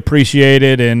really appreciate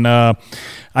it. And I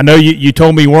know you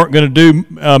told me you weren't going to do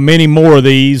many more of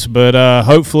these, but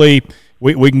hopefully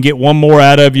we can get one more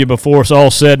out of you before it's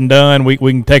all said and done. We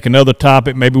can take another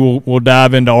topic. Maybe we'll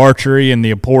dive into archery and the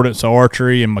importance of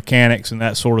archery and mechanics and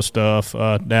that sort of stuff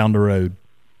down the road.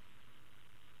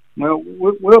 Well,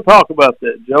 we'll talk about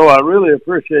that, Joe. I really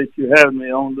appreciate you having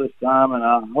me on this time, and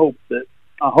I hope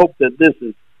that this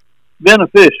is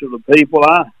beneficial to people.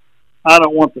 I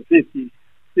don't want the 50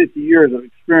 years of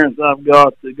experience I've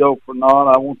got to go for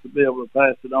naught. I want to be able to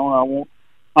pass it on.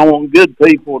 I want good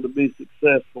people to be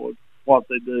successful at what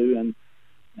they do,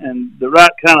 and the right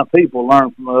kind of people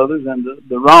learn from others, and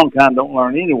the wrong kind don't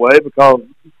learn anyway because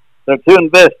they're too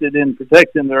invested in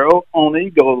protecting their own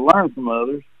ego to learn from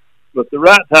others. But the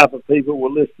right type of people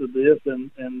will listen to this,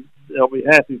 and they'll be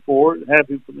happy for it,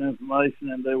 happy for the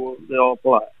information, and they'll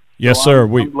apply it. Yes, so sir.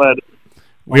 I'm glad.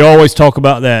 We always talk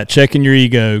about that, checking your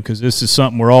ego, because this is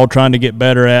something we're all trying to get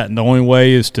better at, and the only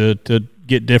way is to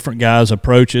get different guys'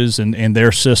 approaches and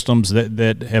their systems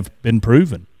that have been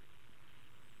proven.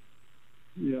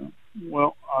 Yeah.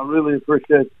 Well, I really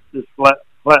appreciate this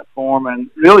platform, and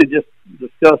really just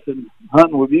discussing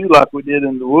hunting with you like we did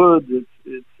in the woods.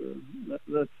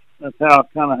 That's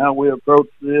how we approach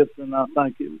this, and I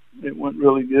think it went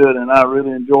really good, and I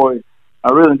really enjoy it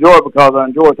because I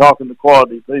enjoy talking to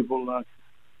quality people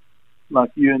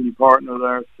like you and your partner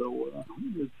there. So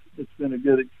it's been a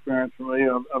good experience for me.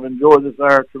 I've enjoyed this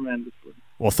hour tremendously.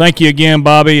 Well, thank you again,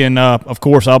 Bobby, and of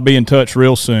course I'll be in touch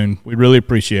real soon. We really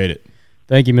appreciate it.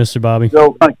 Thank you, Mr. Bobby.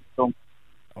 Joe, thank you so much.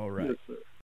 All right.